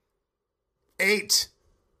 8.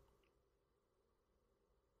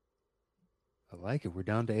 I like it. We're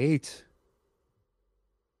down to 8.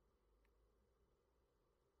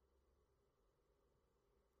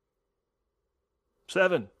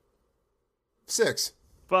 Seven. 6.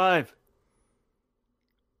 5.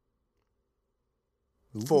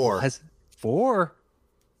 4. Has 4.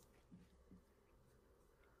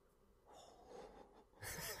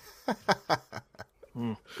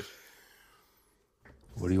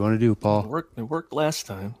 What do you want to do, Paul? It worked last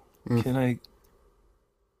time. Can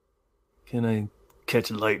I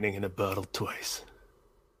catch lightning in a bottle twice?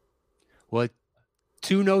 Well,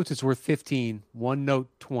 2 notes it's worth 15. 1 note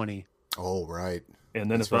 20. Oh, right. And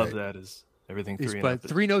then That's above right. that is everything It's- 3 and but up.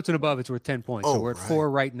 3 notes and above it's worth 10 points. Oh, So we're at right. 4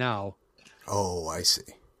 right now. Oh, I see.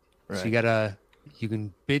 So you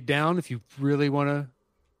can bid down if you really want to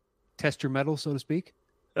test your metal, so to speak.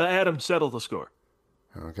 Adam, settle the score.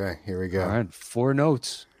 Okay, here we go. All right, 4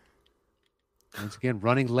 notes. Once again,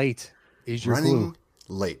 running late is your Running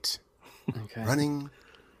clue. late. Okay. Running.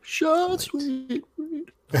 Short, sweet.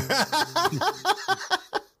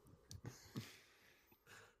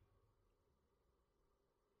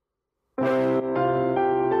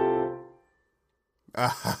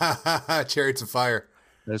 Chariots of Fire.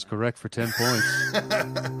 That's correct for 10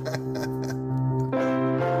 points.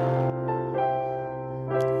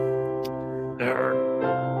 All right.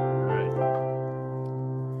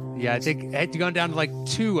 Yeah, I think had you gone down to like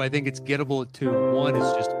 2, I think it's gettable at 2. 1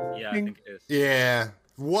 is just Yeah, I think it is. Yeah.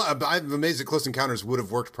 I'm amazed that Close Encounters would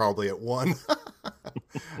have worked probably at 1.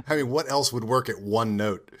 I mean, what else would work at 1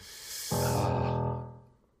 note? yeah,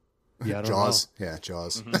 I don't Jaws. Yeah,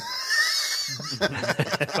 Jaws. know.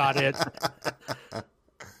 About it.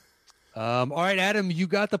 All right, Adam, you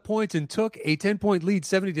got the points and took a 10-point lead,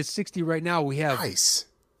 70 to 60 right now. We have Nice.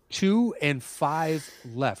 2 and 5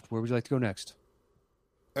 left. Where would you like to go next?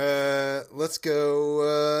 Let's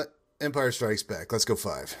go Empire Strikes Back. Let's go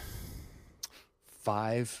 5.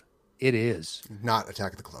 5 it is. Not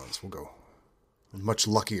Attack of the Clones. We'll go a much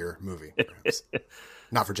luckier movie, perhaps.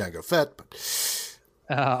 Not for Jango Fett, but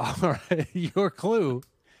All right, your clue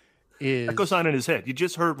is What goes on in his head? You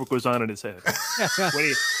just heard what goes on in his head.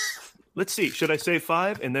 Let's see. Should I say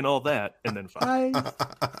 5 and then all that and then 5?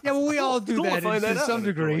 yeah, well, we all do Don't that find that to out. some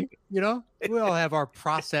degree. You know, we all have our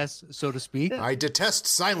process, so to speak. I detest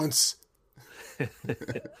silence.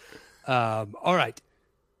 All right.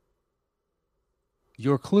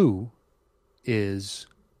 Your clue is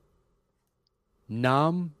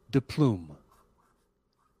nom de plume.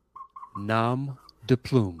 Nom de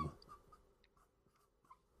plume.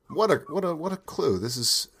 What a clue. This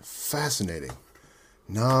is fascinating.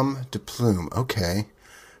 Nom de plume. Okay.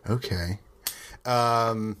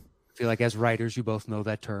 I feel like as writers, you both know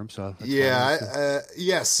that term. So that's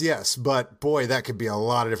yes. But boy, that could be a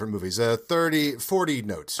lot of different movies. 40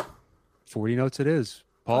 notes. 40 notes it is.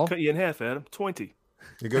 I'll Paul? cut you in half, Adam. 20.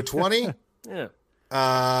 You go 20?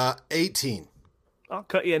 Yeah. 18. I'll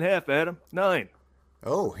cut you in half, Adam. 9.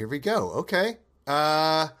 Oh, here we go. Okay.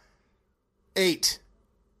 8.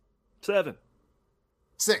 7.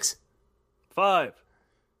 6. 5.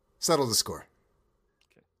 Settle the score.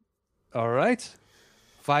 All right.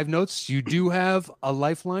 5 notes. You do have a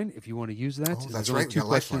lifeline if you want to use that. Oh, that's There's only right. We 2 got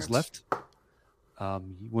questions lifelines.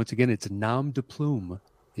 left. Once again, it's nom de plume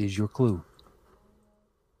is your clue.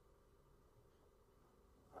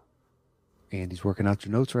 Andy's working out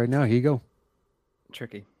your notes right now. Here you go.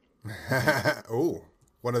 Tricky. Oh,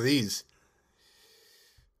 one of these.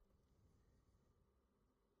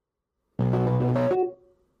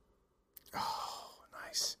 Oh,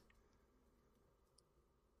 nice.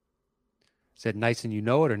 Said nice and you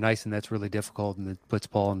know it, or nice and that's really difficult and it puts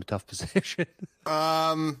Paul in a tough position.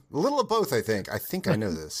 A little of both, I think. I think I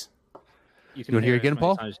know this. You wanna hear it again, as many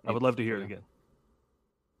Paul? times as you I would need. love to hear it again.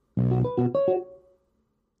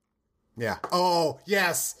 Yeah. Oh,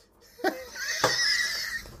 yes.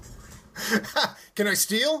 Can I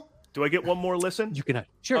steal? Do I get one more listen? You can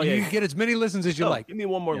sure Oh, yeah, you yeah. can get as many listens as you Oh, like. Give me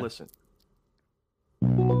one more Yeah. listen.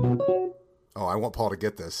 Oh, I want Paul to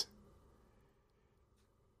get this.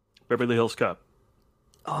 Beverly Hills Cop.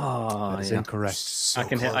 Oh, That is yeah. incorrect. So I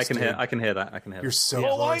can hear close, dude. that. I can hear that. You're so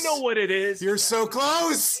Oh, close. I know what it is. You're so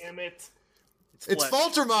close. Damn it. It's Fletch.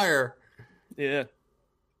 Faltermeyer. Yeah.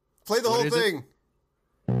 Play the What whole is it? thing.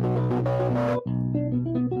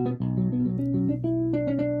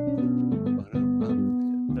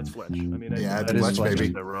 That's Fletch. I mean, Yeah, I it's Fletch, I baby.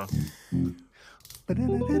 got that wrong.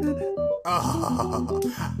 Oh,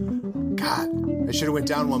 God. I should have went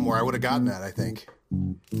down one more. I would have gotten that, I think.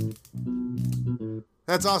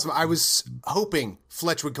 That's awesome. I was hoping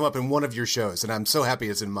Fletch would come up in one of your shows, and I'm so happy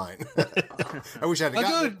it's in mine. I wish I had Oh,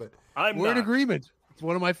 gotten good. it, but I'm We're in not. agreement. It's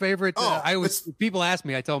one of my favorite. Oh, I always it's- people ask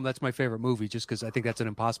me, I tell them that's my favorite movie, just because I think that's an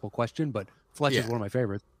impossible question. But Fletch is Yeah. one of my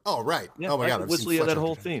favorites. oh, right. Yeah, Oh, my I God. could I've whistle seen you that Fletch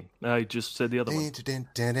whole after. theme. I just said the other one.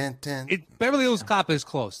 Beverly Hills Cop is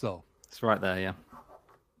close though. It's right there, yeah.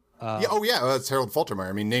 Yeah, oh, yeah. That's Harold Faltermeyer.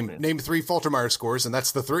 I mean, name 3 Faltermeyer scores, and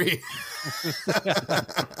that's the 3.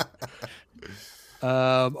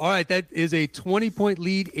 All right, that is a 20-point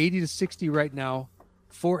lead, 80-60 right now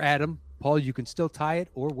for Adam. Paul, you can still tie it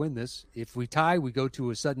or win this. If we tie, we go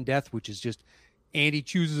to a sudden death, which is just Andy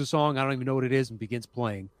chooses a song, I don't even know what it is, and begins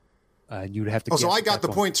playing. And you'd have to. Oh, so guess I at got that the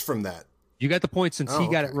point. points from that. You got the points since he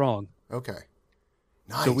Oh, got okay. it wrong. Okay.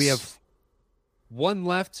 Nice. So we have one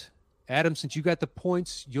left. Adam, since you got the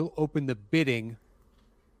points, you'll open the bidding.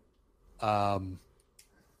 All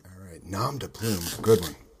right. Nom de plume. Good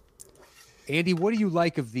one. Andy, what do you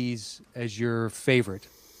like of these as your favorite?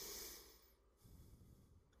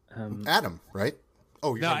 Adam, right?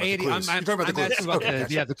 Oh, you're No, talking Andy, about the clues. You're talking about the I'm clues. asking about Okay, the,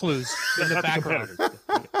 gotcha. yeah, the clues in the background.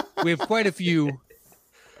 We have quite a few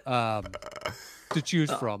to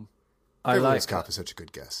choose from. I Beverly like Hills Cop is such a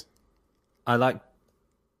good guess. I like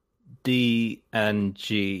D and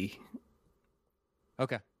G.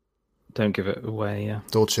 Okay. Don't give it away, yeah.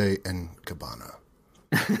 Dolce and Gabbana.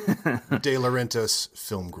 De Laurentiis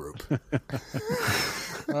Film Group.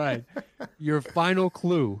 All right. Your final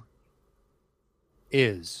clue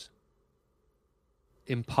is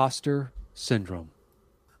imposter syndrome.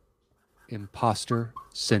 Imposter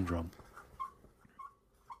syndrome.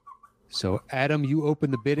 So, Adam, you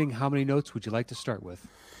open the bidding. How many notes would you like to start with?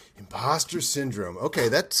 Imposter syndrome. Okay,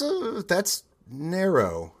 that's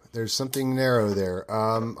narrow. There's something narrow there.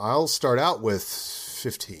 I'll start out with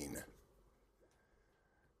 15.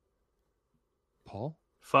 Paul,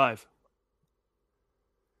 5.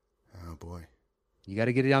 Oh boy. you got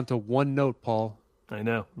to get it down to one note, Paul. I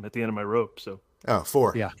know. I'm at the end of my rope. So Oh,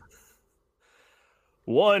 4. Yeah.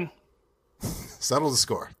 1. Settle the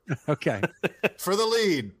score. Okay. For the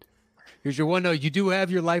lead. Here's your one note. You do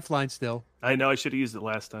have your lifeline still. I know. I should have used it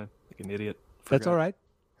last time. Like an idiot. That's Forgot. all right.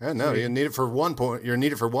 No, you need it for 1 point. You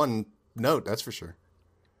need it for 1 note, that's for sure.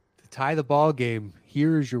 To tie the ball game,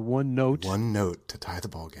 here is your one note. 1 note to tie the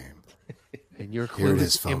ball game. And your Here clue it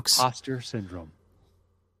is is, folks. imposter syndrome.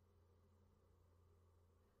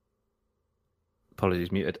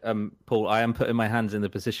 Apologies, muted. Paul, I am putting my hands in the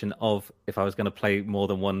position of if I was going to play more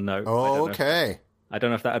than one note. Okay. I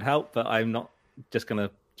don't know if that would help, but I'm not just going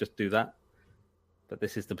to just do that. But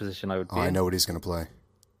this is the position I would be I in. know what he's going to play.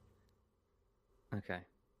 Okay.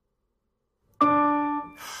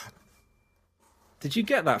 Did you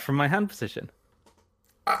get that from my hand position?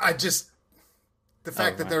 I just... The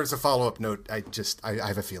fact that right. there's a follow-up note, I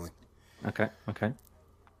have a feeling. Okay.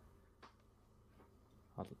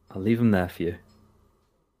 I'll leave them there for you.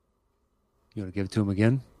 You want to give it to him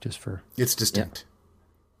again, just for? It's distinct.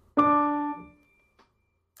 I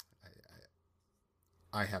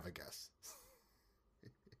have a guess.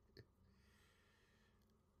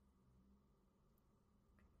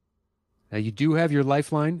 Now you do have your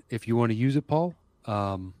lifeline if you want to use it, Paul.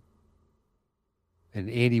 And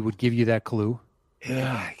Andy would give you that clue.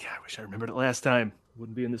 Yeah, I wish I remembered it last time.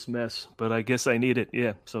 Wouldn't be in this mess, but I guess I need it.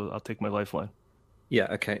 Yeah, so I'll take my lifeline. Yeah,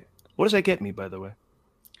 okay. What does that get me, by the way?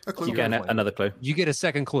 A clue. You get another clue. You get a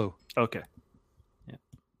second clue. Okay.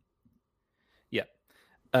 Yeah.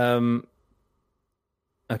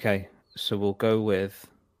 Okay, so we'll go with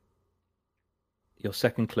your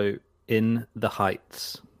second clue, In the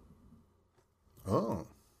Heights. Oh.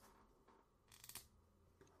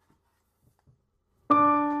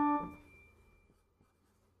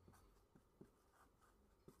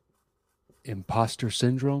 Imposter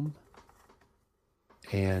Syndrome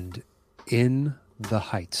and In the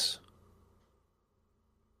Heights.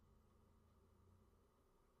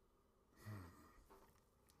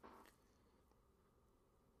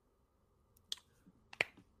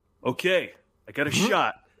 Okay, I got a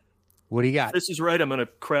shot. What do you got? If this is right, I'm going to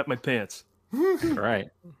crap my pants. Right.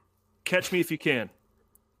 Catch me if you can.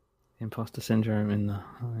 Imposter Syndrome in the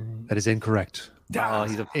Heights. That is incorrect. Oh,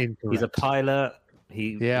 he's a pilot.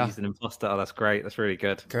 He's an imposter. Oh, that's great. That's really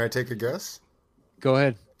good. Can I take a guess? Go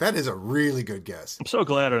ahead. That is a really good guess. I'm so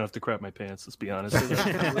glad I don't have to crap my pants, let's be honest.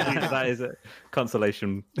 That is a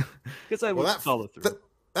consolation. Because I will follow through.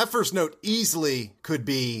 That first note easily could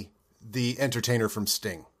be the entertainer from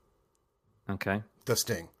Sting. Okay. The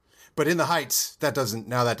Sting. But In the Heights, that doesn't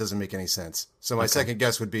make any sense. So my second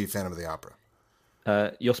guess would be Phantom of the Opera.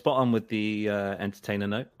 You're spot on with the entertainer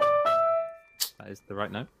note. That is the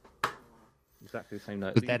right note. Exactly the same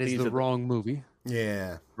note. But that is the wrong movie.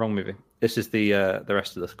 Yeah. Wrong movie. This is the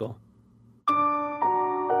rest of the score.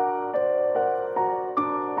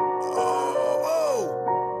 Oh!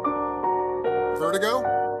 Vertigo?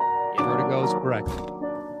 Vertigo is correct.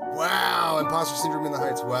 Wow. Imposter Syndrome in the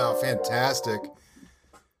Heights. Wow. Fantastic.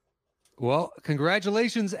 Well,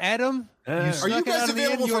 congratulations, Adam. Are you guys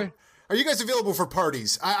available for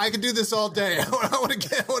parties? I can do this all day. I want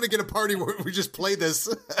to get a party where we just play this.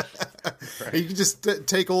 You can just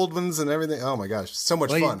take old ones and everything. Oh my gosh, so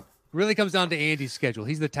much fun. It really comes down to Andy's schedule.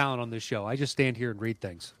 He's the talent on this show. I just stand here and read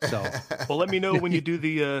things. So, well, let me know when you do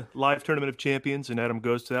the live Tournament of Champions and Adam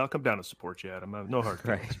goes to that. I'll come down to support you, Adam. I have no hard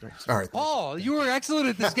feelings. All right. Paul, you were excellent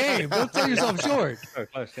at this game. Don't sell yourself short. Oh,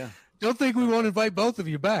 close, yeah. Don't think we won't invite both of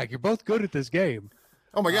you back. You're both good at this game.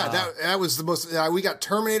 Oh my God, that was the most. We got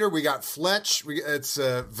Terminator, we got Fletch, it's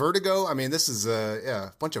Vertigo. I mean, this is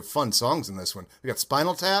a bunch of fun songs in this one. We got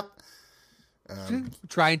Spinal Tap.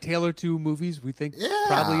 Try and tailor to movies. We think Yeah.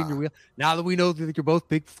 probably in your wheel. Now that we know that you're both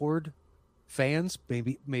big Ford fans,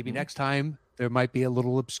 maybe next time there might be a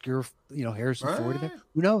little obscure, Harrison Ford in there.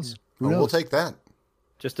 Who knows? We'll take that.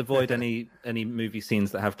 Just avoid any movie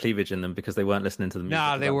scenes that have cleavage in them because they weren't listening to the music.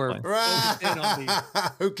 Nah, at they that were point. on the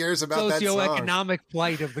Who cares about that song? socioeconomic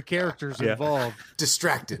plight of the characters involved.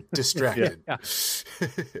 Distracted. But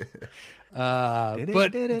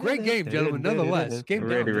great game, gentlemen. Nonetheless, game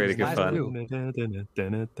Really, really good fun.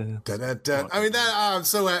 Dun-dun-dun. I mean,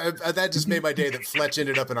 that just made my day that Fletch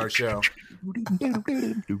ended up in our show.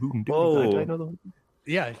 Whoa.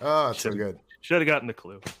 Yeah. Oh, it's so good. Should have gotten the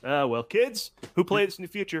clue. Well, kids who play this in the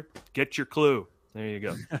future, get your clue. There you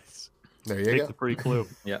go. There you Take go. the free clue.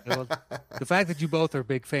 Yeah. Well, the fact that you both are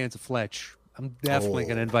big fans of Fletch, I'm definitely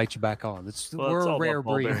going to invite you back on. We're a rare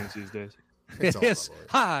breed. These days. It's all Yes.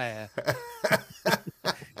 about Hi.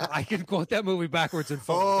 I can quote that movie backwards and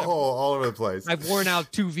forwards. all over the place. I've worn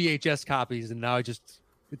out 2 VHS copies, and now it's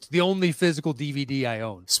the only physical DVD I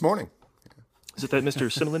own. This morning, Is it that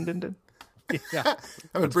Mr. Cinnamin did? Yeah.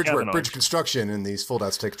 I'm at Kavanaugh. bridge construction, and these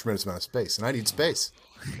foldouts take a tremendous amount of space, and I need space.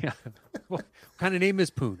 Yeah. What kind of name is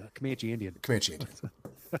Poon? A Comanche Indian. Comanche Indian.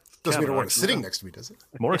 Doesn't mean I want it sitting next to me, does it?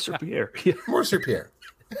 Morris or Pierre? Yeah. Morris or Pierre?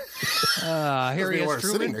 Here Doesn't he mean I want is, it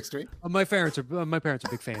sitting Truman. next to me. My parents are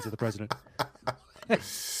big fans of the president. Oh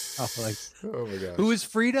my God. Who is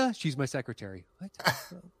Frida? She's my secretary. What?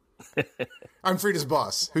 I'm Frida's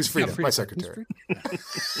boss. Who's Frida? My secretary.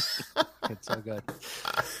 It's so good.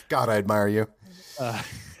 God, I admire you.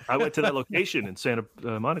 I went to that location in Santa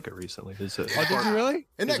Monica recently. His, Oh, did you really?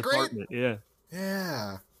 Isn't that great? apartment. Yeah.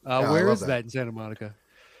 Yeah. I Where love is that in Santa Monica?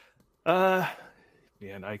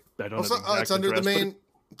 Man, I don't Also, know. The it's under the address, but main.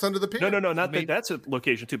 It's under the pier. No, not that. That's a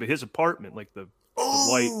location too. But his apartment, like the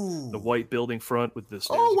white building front with the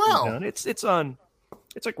stairs. Oh, that come wow. down.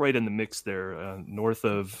 It's like right in the mix there, north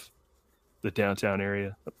of the downtown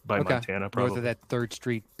area by Montana, probably. North of that 3rd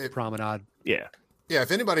Street promenade. Yeah. Yeah,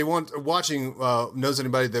 if anybody watching knows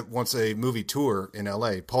anybody that wants a movie tour in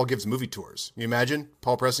LA, Paul gives movie tours. You imagine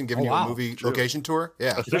Paul Preston giving you a movie location tour?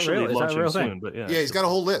 Yeah. Officially real? Is that a launching real soon, thing? but yeah. Yeah, he's got a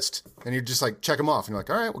whole list, and you just like check them off, and you're like,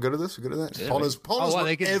 all right, we'll go to this, we'll go to that. Yeah, Paul knows wow, where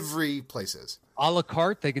they can- every place is. A la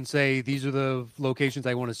carte, they can say, these are the locations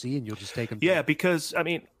I want to see, and you'll just take them. Yeah, because I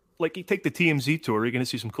mean, like you take the TMZ tour, you're going to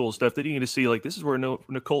see some cool stuff. That you're going to see, like this is where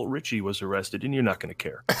Nicole Richie was arrested, and you're not going to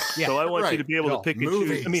care. Yeah, So I want right. you to be able No, to pick and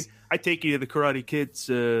movies. choose. I mean, I take you to the Karate Kid's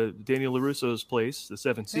Daniel LaRusso's place, the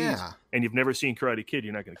Seven Seas, Yeah. and you've never seen Karate Kid,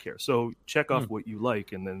 you're not going to care. So check off what you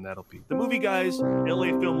like, and then that'll be the Movie Guys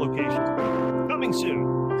LA film locations coming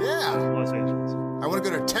soon. Yeah. Los Angeles. I want to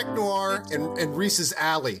go to Tech Noir and Reese's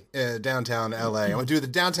Alley, downtown LA. I want to do the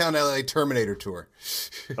downtown LA Terminator tour.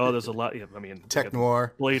 Oh, there's a lot. Yeah, I mean, Tech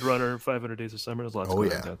Noir. Blade Runner, 500 Days of Summer. There's lots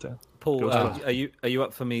going on downtown. Paul, Go are you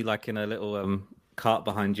up for me like in a little cart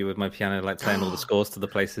behind you with my piano, like playing all the scores to the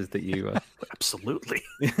places that you? Absolutely.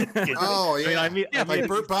 Oh, yeah. I mean, like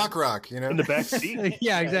Burt Bacharach, you know? in the back seat.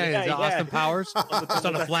 Yeah, exactly. Yeah, It's yeah. Austin Powers just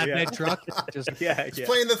on a flatbed truck. Just yeah,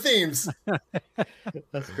 Playing the themes.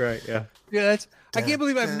 that's great. Yeah. yeah, that's. I can't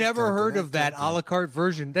believe I've never heard of that a la carte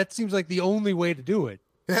version. That seems like the only way to do it.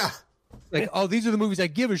 Yeah. Like, oh, these are the movies I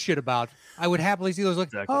give a shit about. I would happily see those. Like,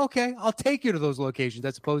 Exactly. oh, okay, I'll take you to those locations.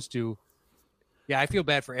 As opposed to, yeah, I feel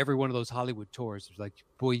bad for every one of those Hollywood tours. It's like,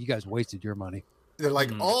 boy, you guys wasted your money. They're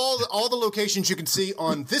like all the locations you can see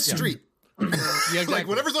on this street. Yeah, exactly. Like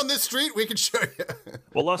whatever's on this street, we can show you.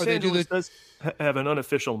 Well, Los Or they do Angeles does have an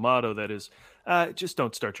unofficial motto that is, just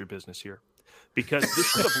don't start your business here. Because this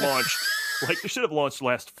should have launched, this should have launched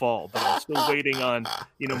last fall, but I'm still waiting on,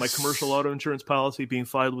 my commercial auto insurance policy being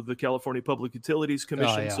filed with the California Public Utilities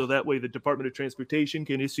Commission. yeah. So that way the Department of Transportation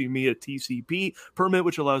can issue me a TCP permit,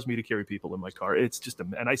 which allows me to carry people in my car. It's just,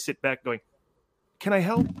 and I sit back going, can I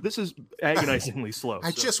help? This is agonizingly slow.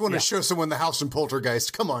 I just want to show someone the house in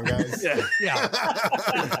Poltergeist. Come on, guys. Yeah,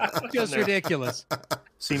 Yeah, just ridiculous.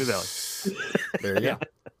 Simi Valley. There you go.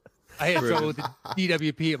 I had trouble with the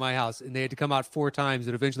DWP at my house, and they had to come out 4 times,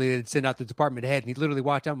 and eventually they'd send out the department head, and he literally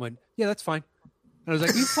walked out and went, yeah, that's fine. And I was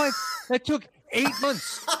like, you fine? That took 8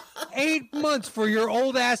 months. 8 months for your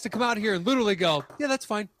old ass to come out here and literally go, yeah, that's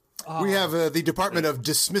fine. We have the Department of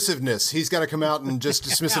Dismissiveness. He's got to come out and just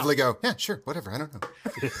dismissively go, yeah, sure, whatever. I don't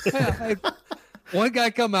know. One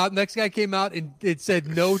guy come out, next guy came out, and it said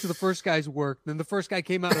no to the first guy's work. Then the first guy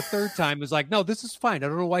came out a 3rd time, was like, no, this is fine. I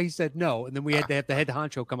don't know why he said no. And then we had to have the head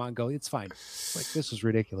honcho come out and go, it's fine. Like, this is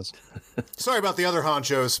ridiculous. Sorry about the other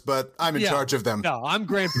honchos, but I'm in charge of them. No, I'm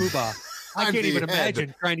Grand Poobah. I I'm can't the even head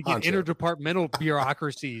imagine trying to get honcho. interdepartmental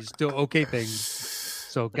bureaucracies to okay things.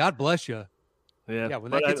 So God bless you. Yeah,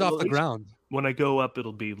 when that But gets off the at least ground. When I go up,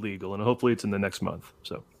 it'll be legal, and hopefully it's in the next month.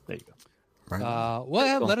 So there you go. Well,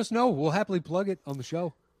 yeah, let us know. We'll happily plug it on the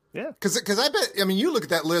show. Yeah. Because I bet, I mean, you look at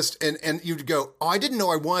that list and you'd go, oh, I didn't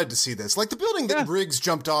know I wanted to see this. Like the building that Riggs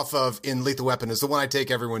jumped off of in Lethal Weapon is the one I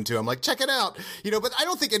take everyone to. I'm like, check it out. But I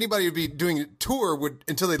don't think anybody would be doing a tour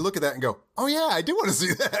until they look at that and go, oh, yeah, I do want to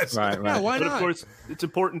see that. Right. Yeah, why But not? of course, it's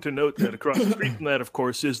important to note that across the street from that, of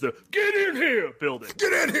course, is the "Get in here" building.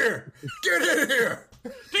 Get in here. Get in here.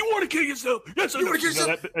 Do you want to kill yourself? Yes, You wanna kill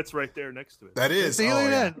yourself? That's right there next to it. That is. See, Oh,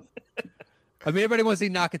 look yeah. at that. I mean, everybody wants to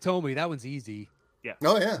see Nakatomi. That one's easy.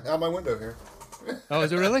 Oh, yeah. Out my window here. Oh,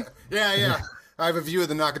 is it really? Yeah. I have a view of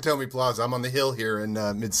the Nakatomi Plaza. I'm on the hill here in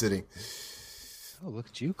Mid-City. Oh, look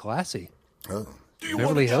at you. Classy. Oh.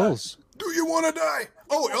 Beverly Hills. Do you want to die?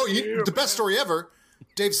 The best story ever.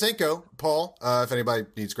 Dave Senko, Paul, if anybody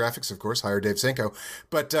needs graphics, of course, hire Dave Senko.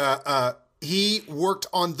 But he worked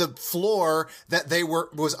on the floor that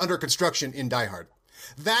was under construction in Die Hard.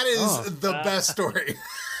 That is the best story.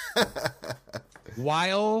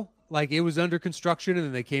 While, like, it was under construction and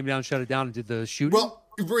then they came down, shut it down, and did the shooting? Well,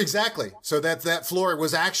 exactly. So that floor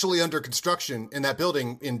was actually under construction in that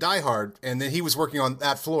building in Die Hard, and then he was working on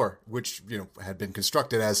that floor, which had been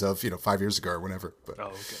constructed as of 5 years ago or whenever. But Oh,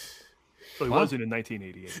 okay. So it wasn't in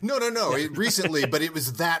 1988. no, recently, but it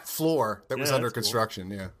was that floor that was Yeah, under that's cool.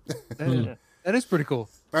 construction. Yeah, that is pretty cool.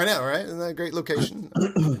 I know, right? Isn't that a great location?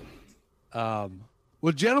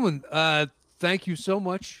 Well, gentlemen, thank you so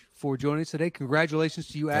much for joining us today. Congratulations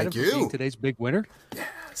to you, Adam, Thank for being you. today's big winner.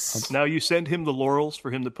 Now you send him the laurels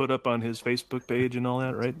for him to put up on his Facebook page and all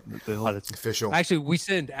that, right? That's Official. Actually, we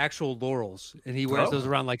send actual laurels, and he wears those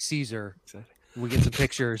around like Caesar. Exactly. We get some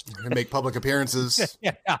pictures. And make public appearances.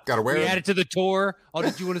 Yeah. Got to wear We them. add it to the tour. Oh,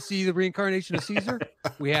 did you want to see the reincarnation of Caesar?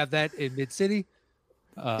 We have that in Mid-City.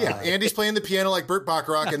 Yeah, Andy's playing the piano like Burt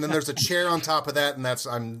Bacharach, and then there's a chair on top of that, and that's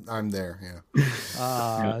I'm there. Yeah.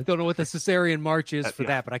 I don't know what the Caesarean March is for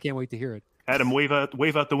that, but I can't wait to hear it. Adam, wave out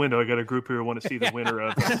the window. I got a group here who want to see the winner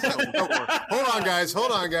of. Hold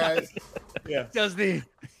on, guys. Yeah, Does the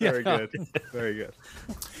very good, very good.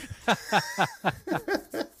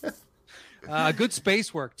 good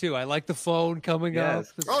space work too. I like the phone coming up.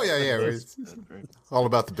 Oh yeah. It's all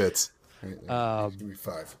about the bits. Right, it's gonna be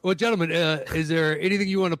 5. Well, gentlemen, is there anything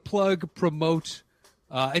you want to plug, promote?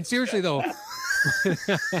 And seriously, though,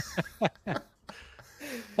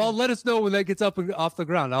 Paul, let us know when that gets up and off the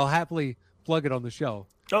ground. I'll happily plug it on the show.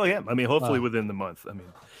 Oh yeah, I mean, hopefully within the month. I mean,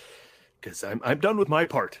 because I'm done with my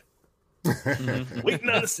part. Waiting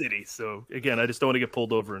on the city. So again, I just don't want to get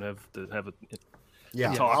pulled over and have to have a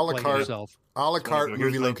Yeah, talk, a la Play carte, yourself. a la carte Here's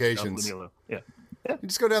movie my- locations. Yeah. You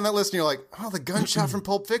just go down that list and you're like, oh, the gunshot from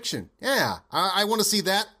Pulp Fiction. Yeah, I want to see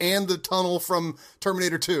that and the tunnel from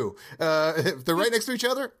Terminator 2. If they're right next to each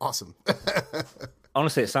other, awesome.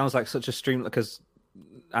 Honestly, it sounds like such a stream because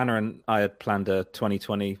Anna and I had planned a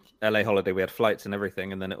 2020 LA holiday. We had flights and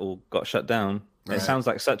everything, and then it all got shut down. Right. It sounds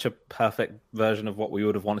like such a perfect version of what we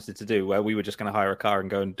would have wanted to do, where we were just going to hire a car and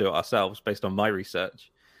go and do it ourselves based on my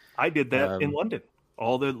research. I did that in London.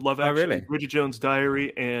 All the Love Actually, really? Bridget Jones'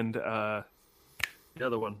 Diary, and the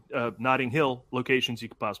other one, Notting Hill locations you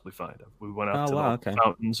could possibly find. We went out to all the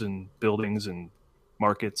fountains and buildings and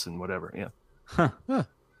markets and whatever. Yeah.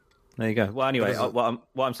 There you go. Well, anyway, what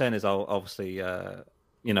I'm saying is, I'll obviously, I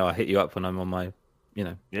hit you up when I'm on my,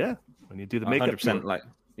 Yeah. When you do the makeup, 100%. Like,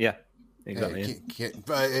 yeah, exactly.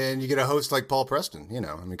 And you get a host like Paul Preston.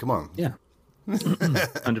 I mean, come on. Yeah,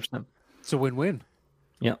 100%. It's a win-win.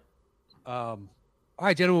 Yeah. All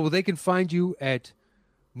right, gentlemen. Well, they can find you at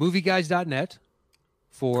movieguys.net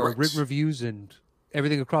for Correct. written reviews and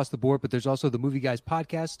everything across the board. But there's also the Movie Guys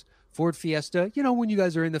podcast, Ford Fiesta, when you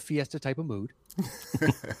guys are in the Fiesta type of mood.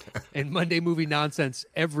 And Monday Movie Nonsense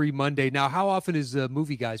every Monday. Now, how often is the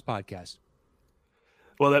Movie Guys podcast?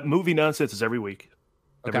 Well, that movie nonsense is every week,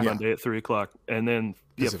 every Okay. Monday at 3:00, and then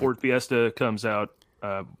Pacific. Ford Fiesta comes out.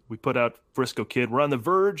 We put out Frisco Kid. We're on the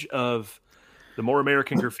verge of the More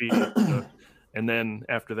American Graffiti episode. And then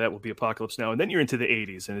after that will be Apocalypse Now. And then you're into the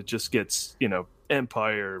 80s, and it just gets,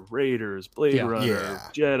 Empire, Raiders, Blade Runner,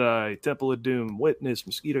 Jedi, Temple of Doom, Witness,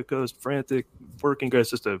 Mosquito Coast, Frantic, Working Guys,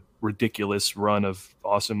 just a ridiculous run of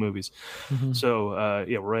awesome movies. So,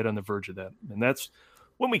 we're right on the verge of that. And that's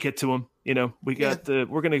when we get to them,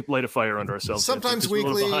 we're going to light a fire under ourselves. Sometimes We're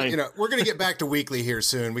a little weekly, behind. we're going to get back to weekly here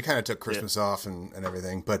soon. We kind of took Christmas off and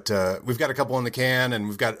everything, but we've got a couple in the can, and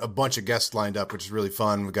we've got a bunch of guests lined up, which is really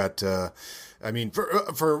fun. We've got,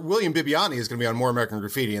 for William Bibbiani is going to be on More American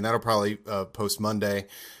Graffiti, and that'll probably post Monday.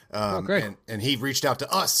 Great. And he reached out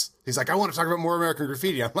to us. He's like, I want to talk about More American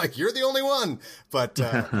Graffiti. I'm like, you're the only one. But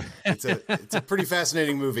it's a pretty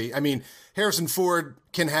fascinating movie. I mean, Harrison Ford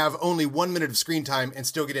can have only 1 minute of screen time and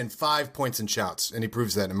still get in 5 points and shouts, and he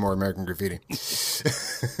proves that in More American Graffiti.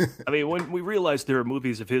 I mean, when we realized there are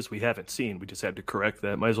movies of his we haven't seen, we just had to correct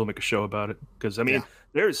that. Might as well make a show about it. Because,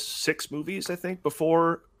 there's 6 movies, I think,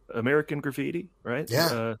 before American Graffiti, right?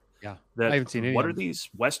 Yeah. I haven't seen any What of are them. these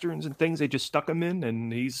Westerns and things? They just stuck him in,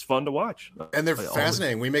 and he's fun to watch. And they're Like,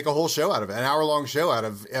 fascinating. We make a whole show out of it, an hour-long show out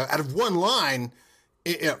of one line,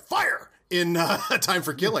 fire, in Time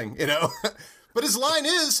for Killing, But his line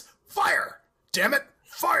is, fire, damn it,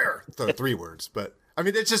 fire. So 3 words, but... I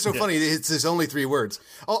mean, it's just so funny. It's his only 3 words.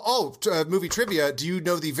 Movie trivia. Do you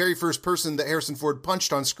know the very first person that Harrison Ford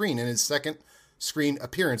punched on screen in his second screen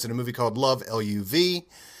appearance in a movie called Love, L-U-V?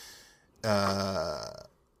 I've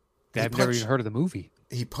never even heard of the movie.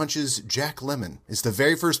 He punches Jack Lemmon. It's the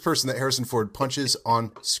very first person that Harrison Ford punches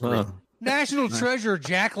on screen. National treasure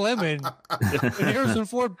Jack Lemmon. When Harrison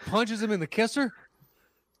Ford punches him in the kisser.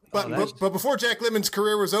 But before Jack Lemmon's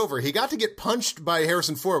career was over, he got to get punched by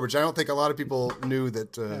Harrison Ford, which I don't think a lot of people knew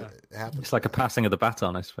that happened. It's like a passing of the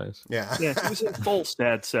baton, I suppose. Yeah. Yeah, he was in full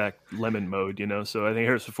stat sack Lemon mode, So I think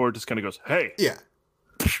Harrison Ford just kind of goes, "Hey, Yeah.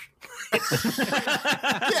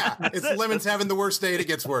 Yeah. It's Lemon's having the worst day and it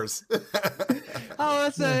gets worse.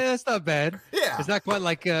 Oh, that's not bad. Yeah. It's not quite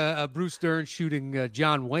like Bruce Dern shooting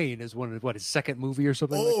John Wayne as one of his second movie or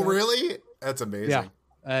something. Oh, like that. really? That's amazing. Yeah.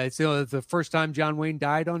 It's the first time John Wayne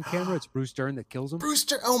died on camera. It's Bruce Dern that kills him.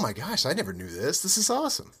 Brewster. Oh my gosh. I never knew this. This is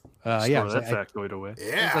awesome. Yeah, Throw that factoid away.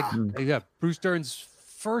 Yeah. yeah, Bruce Dern's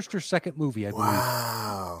first or second movie, I believe.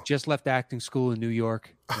 Wow. Just left acting school in New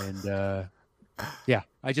York, and yeah,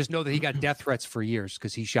 I just know that he got death threats for years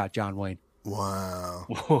because he shot John Wayne. Wow.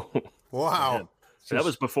 Whoa. Wow. Man. That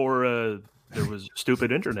was before there was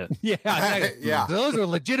stupid internet. Yeah, Yeah. those are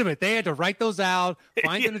legitimate. They had to write those out,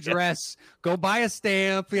 find an address, go buy a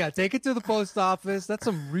stamp, take it to the post office. That's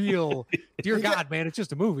some real, dear God, man, it's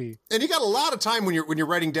just a movie. And you got a lot of time when you're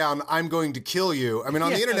writing down "I'm going to kill you." I mean,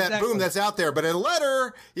 on the internet, exactly. boom, that's out there. But in a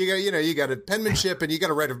letter, you got a penmanship, and you got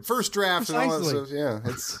to write a first draft and all that Precisely. stuff.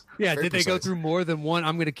 Yeah, it's Yeah, very did they go precise. through more than one?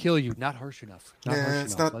 I'm going to kill you. Not harsh enough. Not Yeah, harsh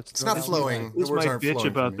it's enough. not. Let's It's throw not that flowing. away. The Who's words my aren't bitch flowing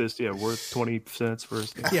about from you. this? Yeah, worth 20 cents for a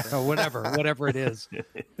stamp. Yeah, whatever it is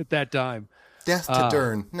at that time. Death to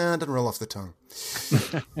Dern. No, it doesn't roll off the tongue.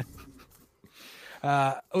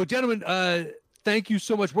 Gentlemen, thank you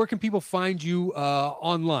so much. Where can people find you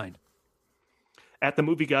online? At the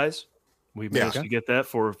Movie Guys. We managed Yeah. to get that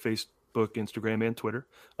for Facebook, Instagram, and Twitter.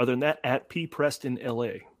 Other than that, at P Preston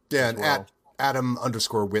LA. Yeah, as and well. at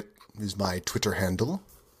Adam_Witt is my Twitter handle.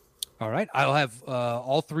 All right. I'll have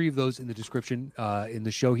all three of those in the description in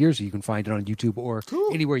the show here, so you can find it on YouTube or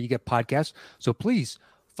anywhere you get podcasts. So please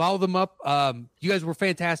follow them up. You guys were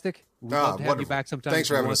fantastic. We'd love to have you Wonderful. back sometime. Thanks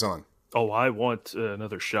for having us on. Oh, I want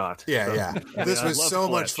another shot. Yeah, yeah. This I was love so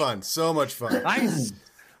much Fletch. fun. So much fun. Nice.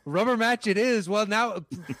 Rubber match it is. Well, now,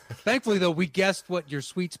 thankfully, though, we guessed what your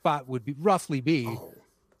sweet spot would be roughly.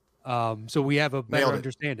 So we have a better Nailed it.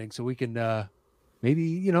 understanding. So we can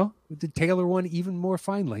maybe, tailor one even more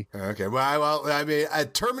finely. Okay. Well, I mean,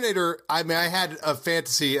 Terminator. I mean, I had a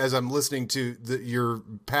fantasy as I'm listening to your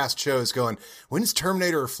past shows, going, "When's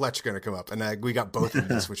Terminator or Fletch going to come up?" And we got both of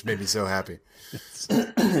this, which made me so happy.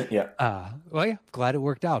 Yeah. Well, yeah, glad it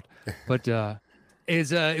worked out. But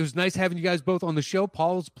it was nice having you guys both on the show.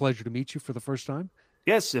 Paul, it's a pleasure to meet you for the first time.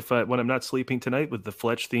 Yes, if when I'm not sleeping tonight with the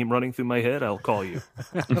Fletch theme running through my head, I'll call you.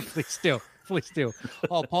 Please do.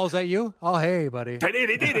 Oh, Paul, is that you? Oh, hey, buddy. I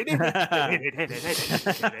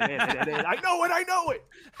know it.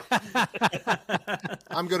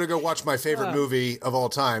 I'm going to go watch my favorite movie of all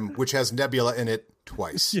time, which has Nebula in it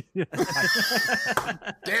twice.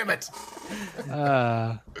 Damn it.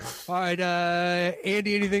 All right,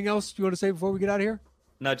 Andy, anything else you want to say before we get out of here?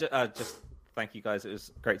 No, just thank you guys. It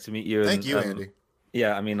was great to meet you. Thank you, Andy.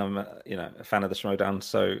 Yeah, I mean, I'm a fan of the Schmodown,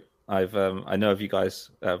 so I know of you guys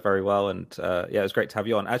very well, and it was great to have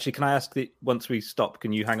you on. Actually, can I ask once we stop,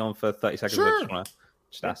 can you hang on for 30 seconds? Sure. I just want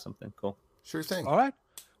to ask something. Cool. Sure thing. All right.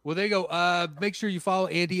 Well, there you go. Make sure you follow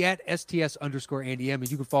Andy at STS_AndyM, and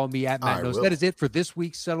you can follow me at I Matt Knows. will. That is it for this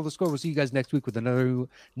week's Settle the Score. We'll see you guys next week with another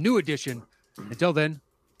new edition. Until then,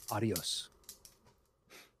 adios.